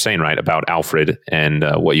get what you're saying right, about Alfred and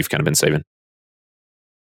what you've kind of been saving.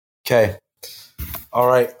 Okay. All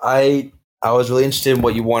right. I was really interested in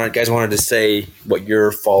what you guys wanted to say, what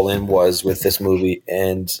your fall in was with this movie.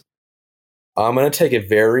 And I'm going to take a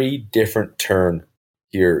very different turn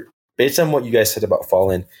here based on what you guys said about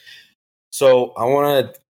fall in. So I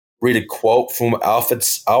want to read a quote from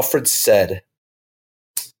Alfred said,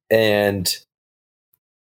 and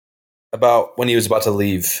about when he was about to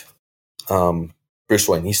leave Bruce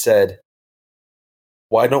Wayne. He said,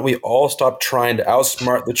 "Why don't we all stop trying to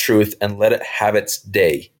outsmart the truth and let it have its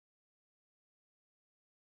day?"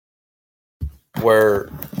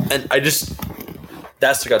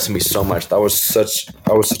 That stuck out to me so much. That was such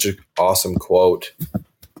an awesome quote.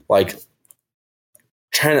 Like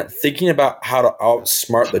thinking about how to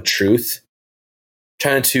outsmart the truth,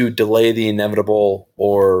 trying to delay the inevitable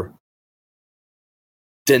or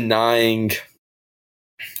denying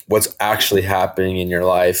what's actually happening in your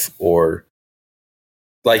life, or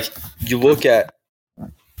like you look at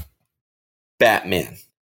Batman.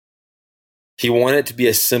 He wanted to be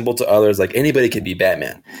a symbol to others, like anybody could be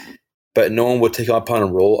Batman. But no one would take upon a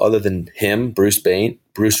role other than him, Bruce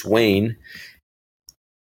Wayne,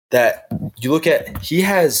 that you look at, he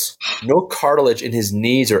has no cartilage in his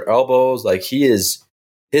knees or elbows. Like his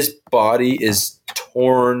body is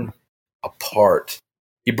torn apart.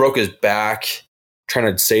 He broke his back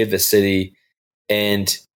trying to save the city,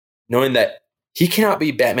 and knowing that he cannot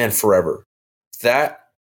be Batman forever. That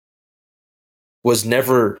was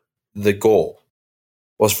never the goal,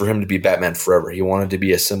 was for him to be Batman forever. He wanted to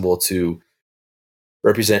be a symbol to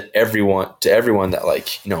represent everyone that,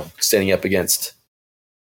 like, you know, standing up against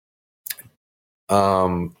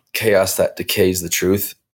chaos that decays the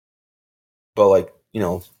truth. But, like, you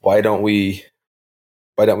know, why don't we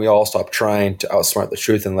all stop trying to outsmart the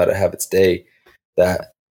truth and let it have its day?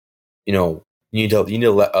 That, you know, you need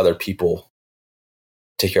to let other people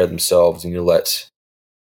take care of themselves. You need to let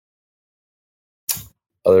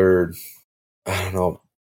other, I don't know,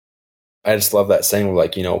 I just love that saying,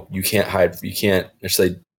 like, you can't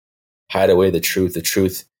necessarily hide away the truth. The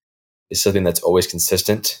truth is something that's always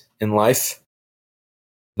consistent in life,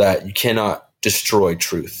 that you cannot destroy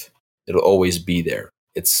truth. It'll always be there.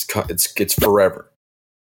 It's forever.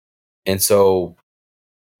 And so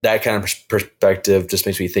that kind of perspective just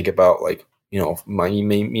makes me think about, like,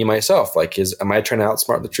 me myself, like, am I trying to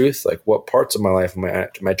outsmart the truth? Like, what parts of my life am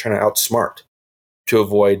I trying to outsmart to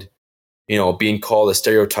avoid, being called a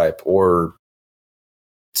stereotype or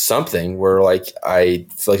something where, like, I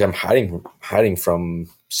feel like I'm hiding from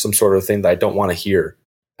some sort of thing that I don't want to hear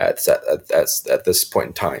at this point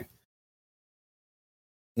in time.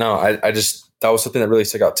 No, I just, that was something that really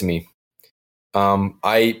stuck out to me. One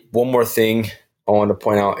more thing I want to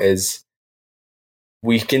point out is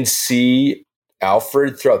we can see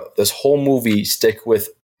Alfred throughout this whole movie stick with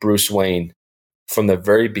Bruce Wayne from the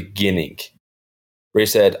very beginning, where he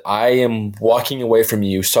said, I am walking away from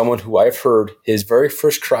you, someone who I've heard his very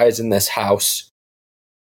first cries in this house.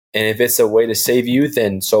 And if it's a way to save you,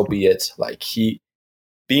 then so be it. Like,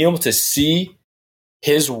 being able to see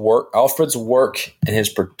his work, Alfred's work and his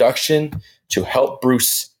production to help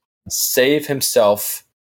Bruce save himself,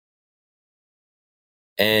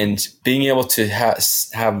 and being able to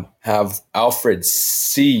have Alfred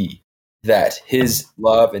see that his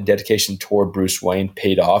love and dedication toward Bruce Wayne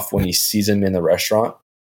paid off when he sees him in the restaurant.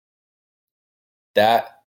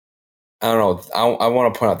 That, I don't know. I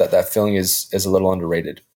want to point out that feeling is a little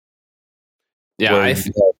underrated. Yeah,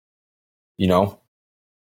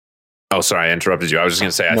 Oh, sorry, I interrupted you. I was just going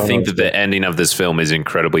to say, I think that the ending of this film is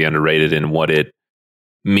incredibly underrated in what it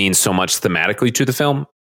means so much thematically to the film,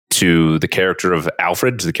 to the character of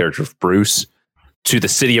Alfred, to the character of Bruce, to the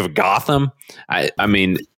city of Gotham. I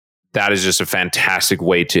mean, that is just a fantastic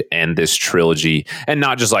way to end this trilogy. And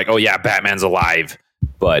not just like, oh yeah, Batman's alive,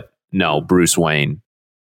 but no, Bruce Wayne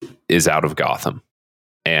is out of Gotham.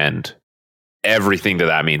 And everything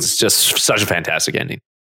that means. It's just such a fantastic ending.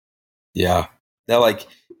 Yeah. That, like,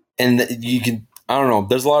 and you can, I don't know,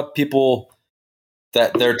 there's a lot of people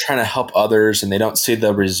that they're trying to help others and they don't see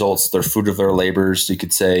the results, their fruit of their labors, you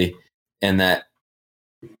could say. And that,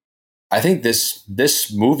 I think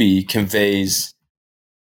this movie conveys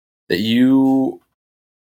that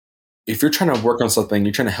if you're trying to work on something,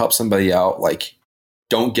 you're trying to help somebody out, like,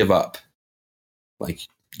 don't give up. Like,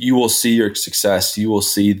 you will see your success, you will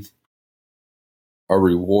see a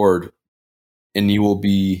reward, and you will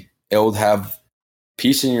be able to have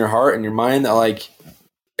peace in your heart and your mind that, like,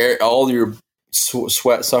 all your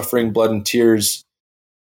sweat, suffering, blood, and tears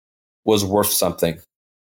was worth something.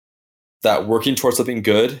 That working towards something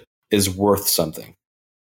good is worth something.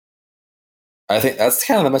 I think that's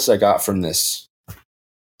kind of the message I got from this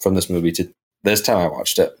movie to this time I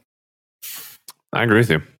watched it. I agree with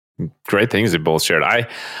you. Great things they both shared.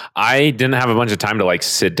 I didn't have a bunch of time to, like,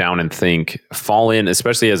 sit down and think, fall in,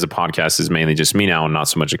 especially as the podcast is mainly just me now and not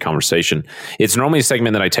so much a conversation. It's normally a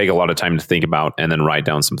segment that I take a lot of time to think about and then write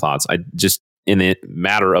down some thoughts. I just, in the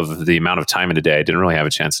matter of the amount of time in a day, I didn't really have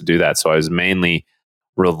a chance to do that. So I was mainly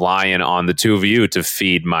relying on the two of you to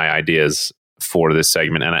feed my ideas for this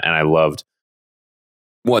segment. And I loved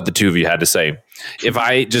what the two of you had to say. If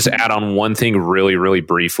I just add on one thing really, really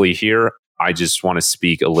briefly here, I just want to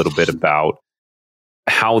speak a little bit about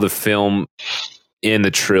how the film in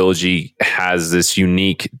the trilogy has this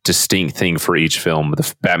unique, distinct thing for each film.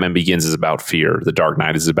 The Batman Begins is about fear. The Dark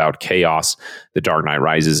Knight is about chaos. The Dark Knight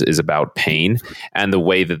Rises is about pain. And the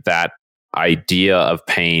way that idea of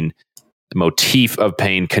pain, the motif of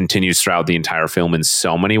pain, continues throughout the entire film in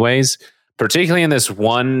so many ways, particularly in this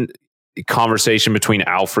one conversation between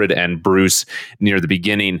Alfred and Bruce near the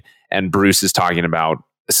beginning. And Bruce is talking about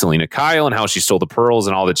Selena Kyle and how she stole the pearls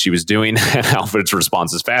and all that she was doing. And Alfred's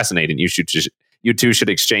response is fascinating. You two should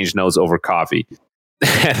exchange notes over coffee.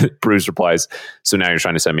 And Bruce replies, so now you're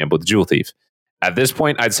trying to set me up with a jewel thief. At this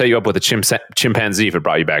point, I'd set you up with a chimpanzee if it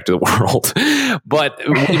brought you back to the world. But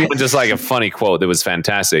even just like a funny quote that was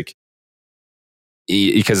fantastic.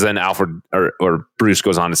 Because then Alfred or Bruce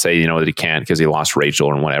goes on to say, that he can't because he lost Rachel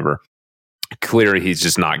or whatever. Clearly, he's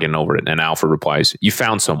just not getting over it. And Alfred replies, you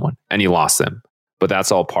found someone and you lost them. But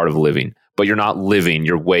that's all part of living. But you're not living,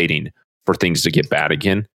 you're waiting for things to get bad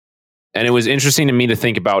again. And it was interesting to me to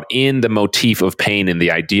think about in the motif of pain and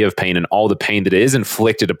the idea of pain and all the pain that is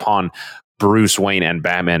inflicted upon Bruce Wayne and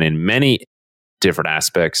Batman in many different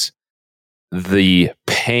aspects, the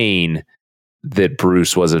pain that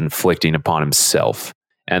Bruce was inflicting upon himself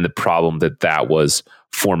and the problem that was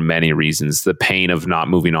for many reasons. The pain of not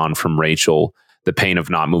moving on from Rachel, the pain of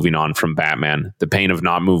not moving on from Batman, the pain of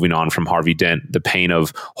not moving on from Harvey Dent, the pain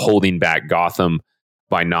of holding back Gotham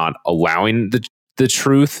by not allowing the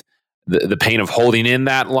truth, the pain of holding in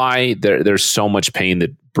that lie. There's so much pain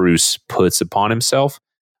that Bruce puts upon himself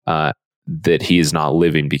that he is not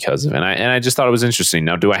living because of. And I just thought it was interesting.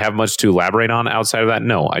 Now, do I have much to elaborate on outside of that?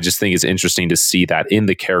 No, I just think it's interesting to see that in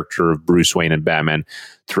the character of Bruce Wayne and Batman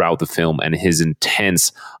throughout the film, and his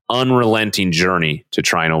intense, unrelenting journey to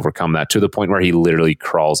try and overcome that, to the point where he literally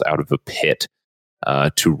crawls out of a pit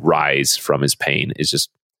to rise from his pain, is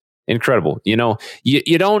just incredible. You know,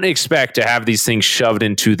 you don't expect to have these things shoved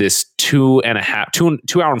into this 2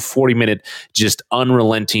 hour and 40 minute, just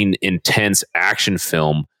unrelenting, intense action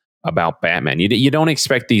film about Batman. You don't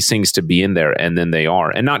expect these things to be in there, and then they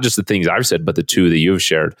are. And not just the things I've said, but the two that you've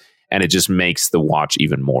shared. And it just makes the watch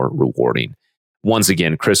even more rewarding. Once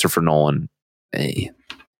again, Christopher Nolan,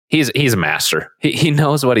 he's a master. He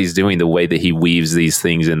knows what he's doing, the way that he weaves these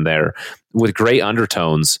things in there with great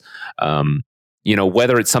undertones. You know,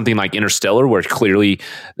 whether it's something like Interstellar, where clearly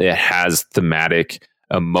it has thematic,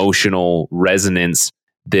 emotional resonance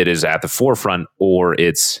that is at the forefront, or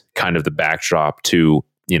it's kind of the backdrop to,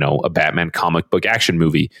 you know, a Batman comic book action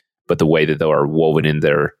movie, but the way that they are woven in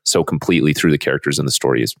there so completely through the characters and the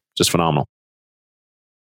story is just phenomenal.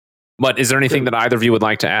 But is there anything that either of you would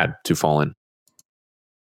like to add to Fallen?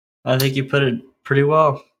 I think you put it pretty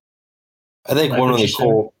well. I think one really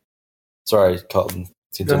cool. Sorry, Kelton.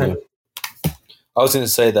 Go ahead. I was going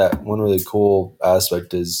to say that one really cool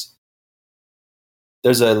aspect is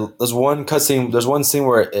there's one cutscene. There's one scene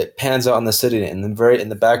where it pans out in the city, and then in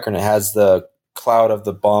the background it has the cloud of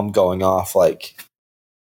the bomb going off. Like,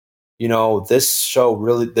 you know,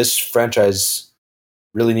 this franchise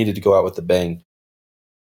really needed to go out with a bang.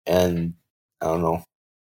 And I don't know,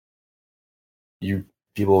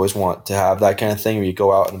 people always want to have that kind of thing where you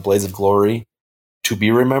go out in a blaze of glory to be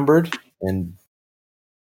remembered, and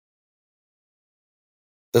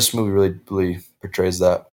this movie really portrays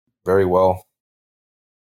that very well.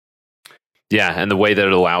 Yeah, and the way that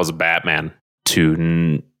it allows Batman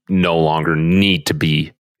to no longer need to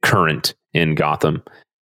be current in Gotham,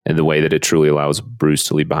 and the way that it truly allows Bruce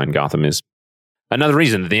to leave behind Gotham is another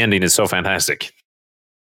reason that the ending is so fantastic.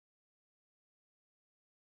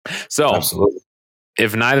 So, absolutely.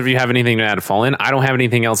 If neither of you have anything to add to Fallen, I don't have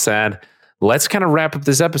anything else to add. Let's kind of wrap up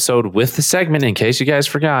this episode with the segment, in case you guys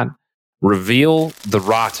forgot, Reveal the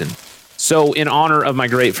Rotten. So in honor of my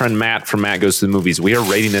great friend Matt from Matt Goes to the Movies, we are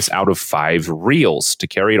rating this out of 5 reels to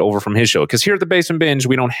carry it over from his show. Because here at the Basement Binge,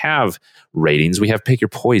 we don't have ratings. We have Pick Your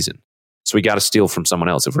Poison. So we got to steal from someone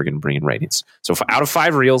else if we're going to bring in ratings. So out of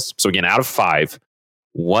 5 reels, so again, out of 5,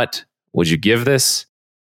 what would you give this?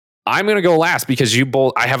 I'm going to go last because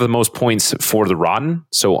I have the most points for the Rotten.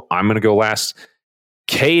 So I'm going to go last.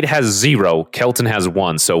 Kade has 0. Kelton has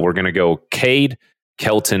 1. So we're going to go Kade,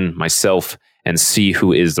 Kelton, myself, and see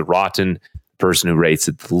who is the Rotten person who rates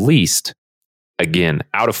it the least. Again,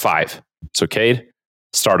 out of 5. So Kade,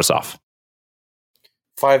 start us off.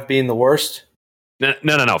 5 being the worst?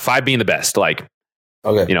 No. 5 being the best. Like,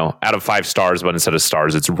 okay, you know, out of 5 stars, but instead of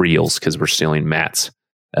stars, it's reels because we're stealing Matt's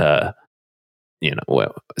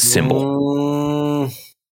symbol.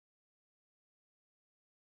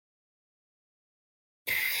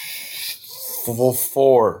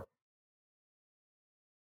 4.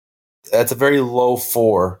 That's a very low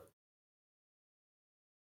 4.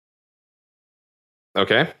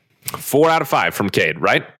 Okay. 4 out of 5 from Kade,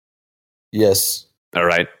 right? Yes. All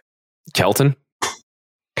right. Kelton?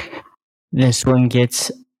 This one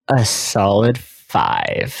gets a solid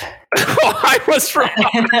 5. Oh, I was wrong.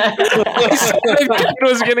 I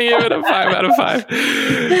was going to give it a 5 out of 5.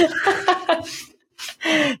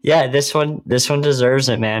 Yeah, this one deserves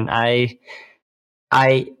it, man. I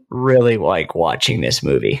really like watching this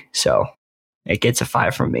movie, so it gets a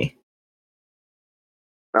 5 from me.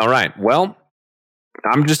 All right. Well,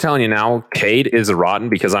 I'm just telling you now, Kade is a rotten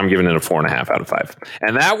because I'm giving it a 4.5 out of 5.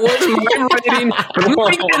 And that was my rating.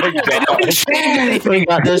 We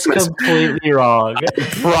got this completely wrong. I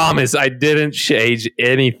promise I didn't change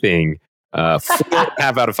anything. 4.5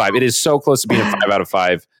 out of 5. It is so close to being a 5 out of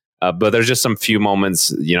 5. But there's just some few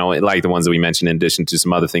moments, you know, like the ones that we mentioned, in addition to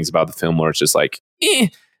some other things about the film where it's just like,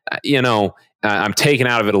 I'm taken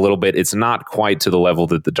out of it a little bit. It's not quite to the level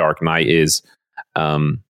that The Dark Knight is.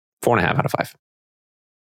 4.5 out of 5.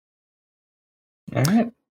 All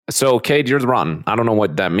right. So, Kade, you're the rotten. I don't know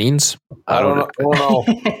what that means. I don't know.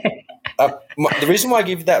 The reason why I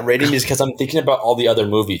gave you that rating is because I'm thinking about all the other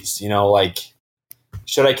movies. You know, like,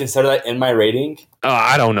 should I consider that in my rating?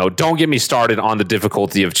 I don't know. Don't get me started on the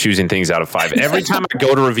difficulty of choosing things out of 5. Every time I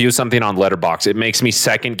go to review something on Letterboxd, it makes me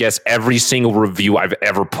second guess every single review I've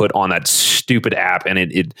ever put on that stupid app, and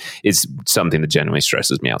it's something that genuinely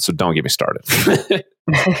stresses me out. So don't get me started.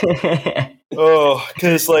 Oh,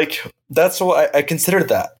 because like that's what I considered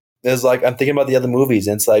that. Is like I'm thinking about the other movies,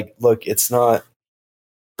 and it's like, look, it's not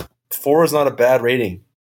 4 is not a bad rating.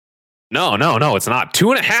 No, it's not.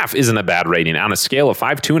 2.5 isn't a bad rating. On a scale of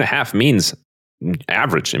 5, 2.5 means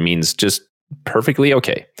average. It means just perfectly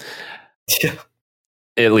okay. Yeah.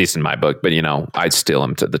 At least in my book, but I still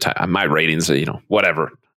am to the time. My ratings are,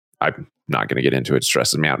 whatever. I'm not going to get into it. It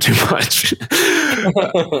stresses me out too much.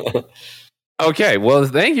 Okay, well,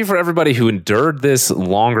 thank you for everybody who endured this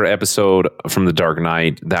longer episode from The Dark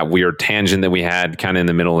Knight, that weird tangent that we had kind of in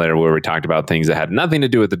the middle there where we talked about things that had nothing to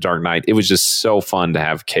do with The Dark Knight. It was just so fun to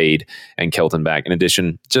have Kade and Kelton back. In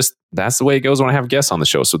addition, just that's the way it goes when I have guests on the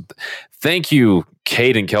show. So thank you,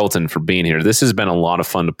 Kade and Kelton, for being here. This has been a lot of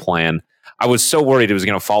fun to plan. I was so worried it was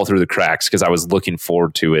going to fall through the cracks because I was looking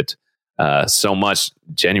forward to it so much,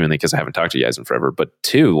 genuinely, because I haven't talked to you guys in forever. But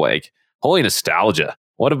two, like, holy nostalgia.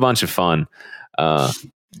 What a bunch of fun.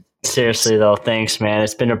 Seriously, though, thanks, man.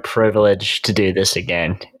 It's been a privilege to do this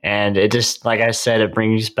again. And it just, like I said, it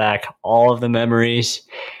brings back all of the memories.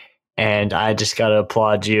 And I just got to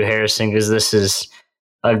applaud you, Harrison, because this is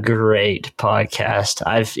a great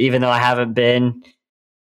podcast. Even though I haven't been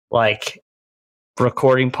like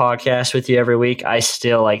recording podcasts with you every week, I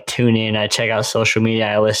still like tune in. I check out social media.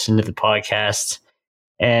 I listen to the podcast.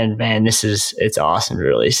 And man, it's awesome to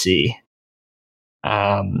really see.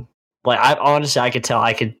 Like I could tell,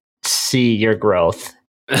 I could see your growth.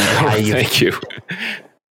 And how you Thank you.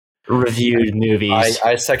 Reviewed movies.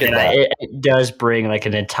 I second that. It does bring like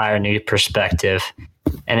an entire new perspective,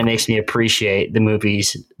 and it makes me appreciate the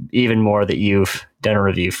movies even more that you've done a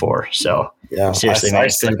review for. So yeah, seriously, man,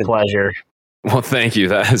 it's been a pleasure. Well, thank you.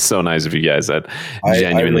 That is so nice of you guys. That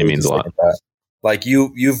genuinely means a lot. Like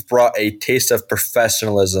you've brought a taste of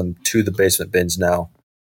professionalism to the Basement Binge now.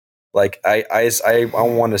 Like I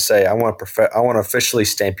want to say I want to officially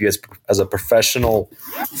stamp you as a professional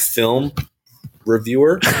film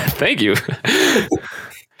reviewer. Thank you.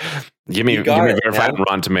 Give me verified on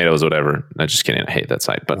Rotten Tomatoes, whatever. I'm just kidding. I hate that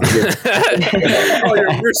site, but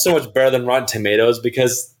you're so much better than Rotten Tomatoes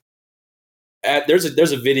because there's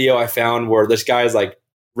a video I found where this guy is like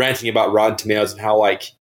ranting about Rotten Tomatoes and how like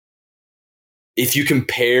if you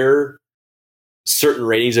compare certain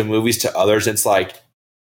ratings of movies to others, it's like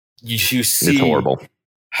you see it's horrible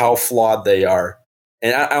how flawed they are,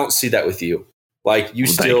 and I don't see that with you. Like you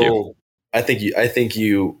still, I think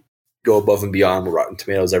you go above and beyond what Rotten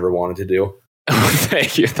Tomatoes ever wanted to do.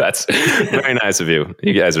 Thank you. That's very nice of you.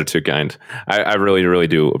 You guys are too kind. I really, really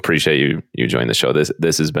do appreciate you joining the show.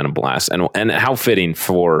 This has been a blast, and how fitting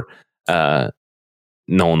for Nolan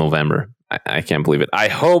November. I can't believe it. I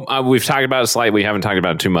hope we've talked about it slightly. We haven't talked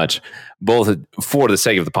about it too much, both for the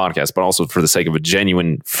sake of the podcast, but also for the sake of a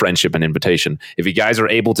genuine friendship and invitation. If you guys are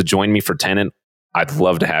able to join me for Tenet, I'd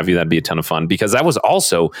love to have you. That'd be a ton of fun because that was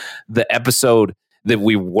also the episode that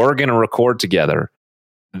we were going to record together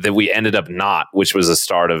that we ended up not, which was the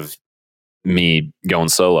start of me going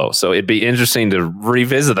solo. So it'd be interesting to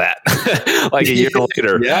revisit that like a year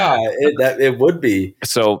later. Yeah, it would be.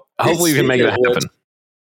 So hopefully we can make that happen.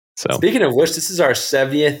 So speaking of which, this is our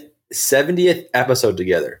 70th episode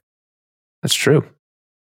together. That's true.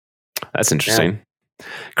 That's interesting. Yeah.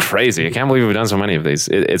 Crazy. I can't believe we've done so many of these.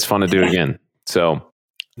 It's fun to do it again. So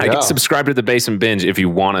I can subscribe to the Basement Binge if you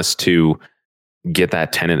want us to get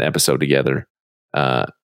that Tenet episode together.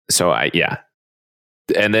 And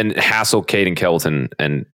then hassle Kade and Kelton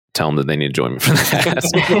and tell them that they need to join me for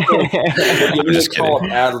that. You just call up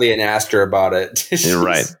Adley and ask her about it.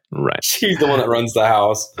 Right. She's the one that runs the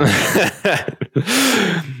house.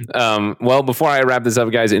 Well, before I wrap this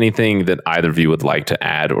up, guys, anything that either of you would like to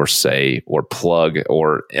add or say or plug,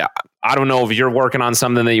 or I don't know if you're working on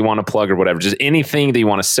something that you want to plug or whatever, just anything that you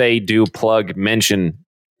want to say, do, plug, mention,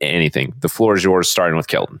 anything. The floor is yours, starting with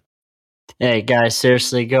Kelton. Hey, guys,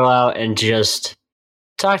 seriously, go out and just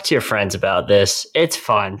talk to your friends about this. It's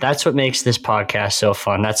fun. That's what makes this podcast so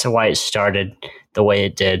fun. That's why it started the way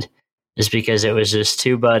it did, is because it was just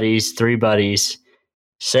 2 buddies, 3 buddies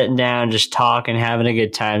sitting down, just talking, having a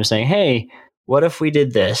good time, saying, hey, what if we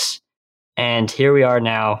did this? And here we are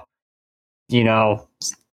now,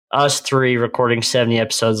 us 3 recording 70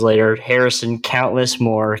 episodes later, Harrison, countless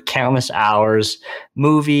hours,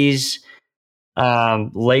 movies,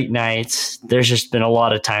 late nights. There's just been a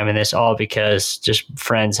lot of time in this, all because just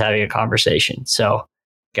friends having a conversation. So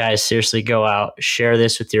guys, seriously, go out, share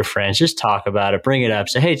this with your friends, just talk about it, bring it up,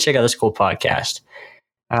 say, hey, check out this cool podcast.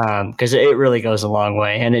 Because it really goes a long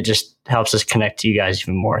way, and it just helps us connect to you guys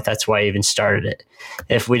even more. That's why I even started it.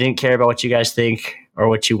 If we didn't care about what you guys think or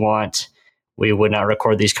what you want, we would not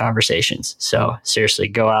record these conversations. So seriously,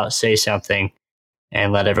 go out, say something,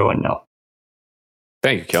 and let everyone know.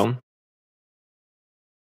 Thank you, Kelton.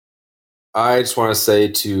 I just want to say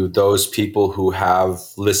to those people who have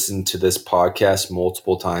listened to this podcast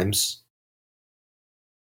multiple times,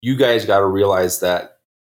 you guys got to realize that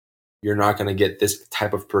you're not going to get this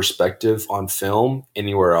type of perspective on film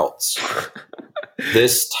anywhere else.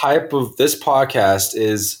 This podcast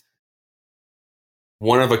is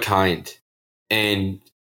one of a kind. And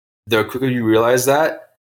the quicker you realize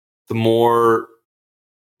that, the more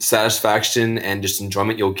satisfaction and just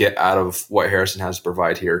enjoyment you'll get out of what Harrison has to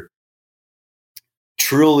provide here.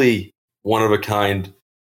 Truly one of a kind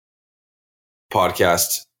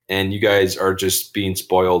podcast. And you guys are just being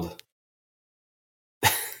spoiled.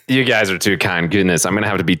 You guys are too kind. Goodness, I'm going to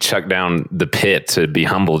have to be chucked down the pit to be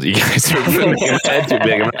humbled. You guys are making my head too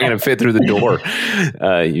big. I'm not going to fit through the door.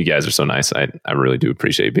 You guys are so nice. I really do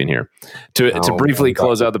appreciate being here. To briefly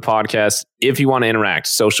close out the podcast, if you want to interact,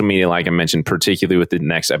 social media, like I mentioned, particularly with the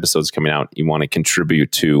next episodes coming out, you want to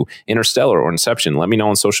contribute to Interstellar or Inception, let me know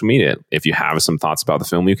on social media. If you have some thoughts about the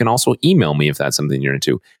film, you can also email me if that's something you're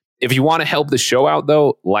into. If you want to help the show out,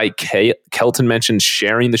 though, like Kelton mentioned,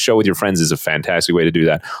 sharing the show with your friends is a fantastic way to do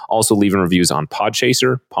that. Also, leaving reviews on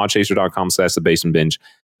Podchaser, podchaser.com/thebasementbinge.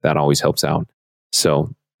 That always helps out.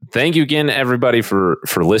 So thank you again, everybody, for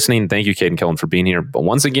listening. Thank you, Kade and Kelton, for being here. But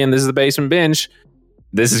once again, this is the Basement Binge.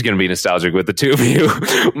 This is going to be nostalgic with the two of you.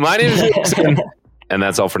 My name is Jason, and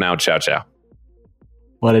that's all for now. Ciao, ciao.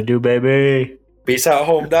 What it do, baby? Peace out,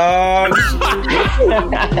 home dogs.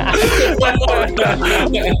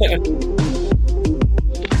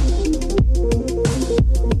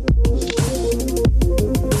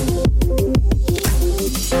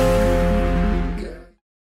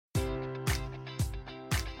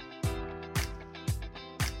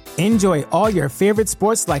 Enjoy all your favorite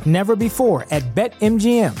sports like never before at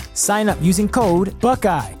BetMGM. Sign up using code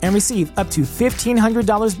Buckeye and receive up to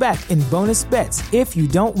 $1,500 back in bonus bets if you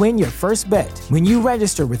don't win your first bet. When you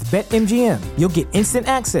register with BetMGM, you'll get instant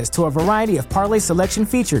access to a variety of parlay selection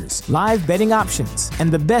features, live betting options,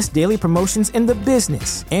 and the best daily promotions in the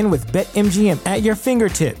business. And with BetMGM at your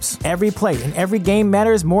fingertips, every play and every game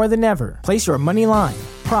matters more than ever. Place your money line,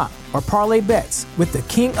 prop, or parlay bets with the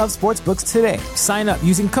king of sportsbooks today. Sign up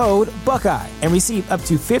using code Buckeye and receive up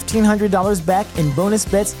to $1,500 back in bonus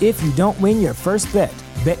bets if you don't win your first bet.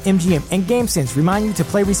 BetMGM and GameSense remind you to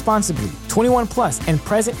play responsibly. 21 plus and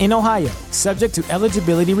present in Ohio, subject to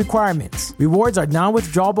eligibility requirements. Rewards are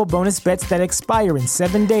non-withdrawable bonus bets that expire in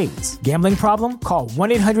 7 days. Gambling problem? Call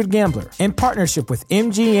 1-800-GAMBLER in partnership with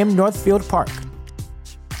MGM Northfield Park.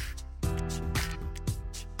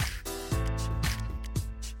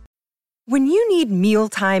 When you need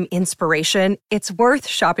mealtime inspiration, it's worth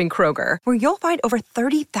shopping Kroger, where you'll find over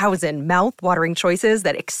 30,000 mouth-watering choices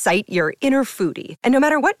that excite your inner foodie. And no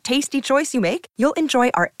matter what tasty choice you make, you'll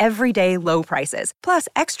enjoy our everyday low prices, plus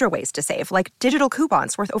extra ways to save, like digital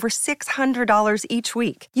coupons worth over $600 each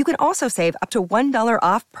week. You can also save up to $1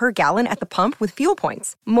 off per gallon at the pump with fuel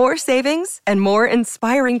points. More savings and more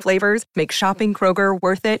inspiring flavors make shopping Kroger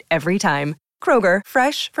worth it every time. Kroger,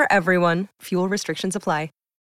 fresh for everyone. Fuel restrictions apply.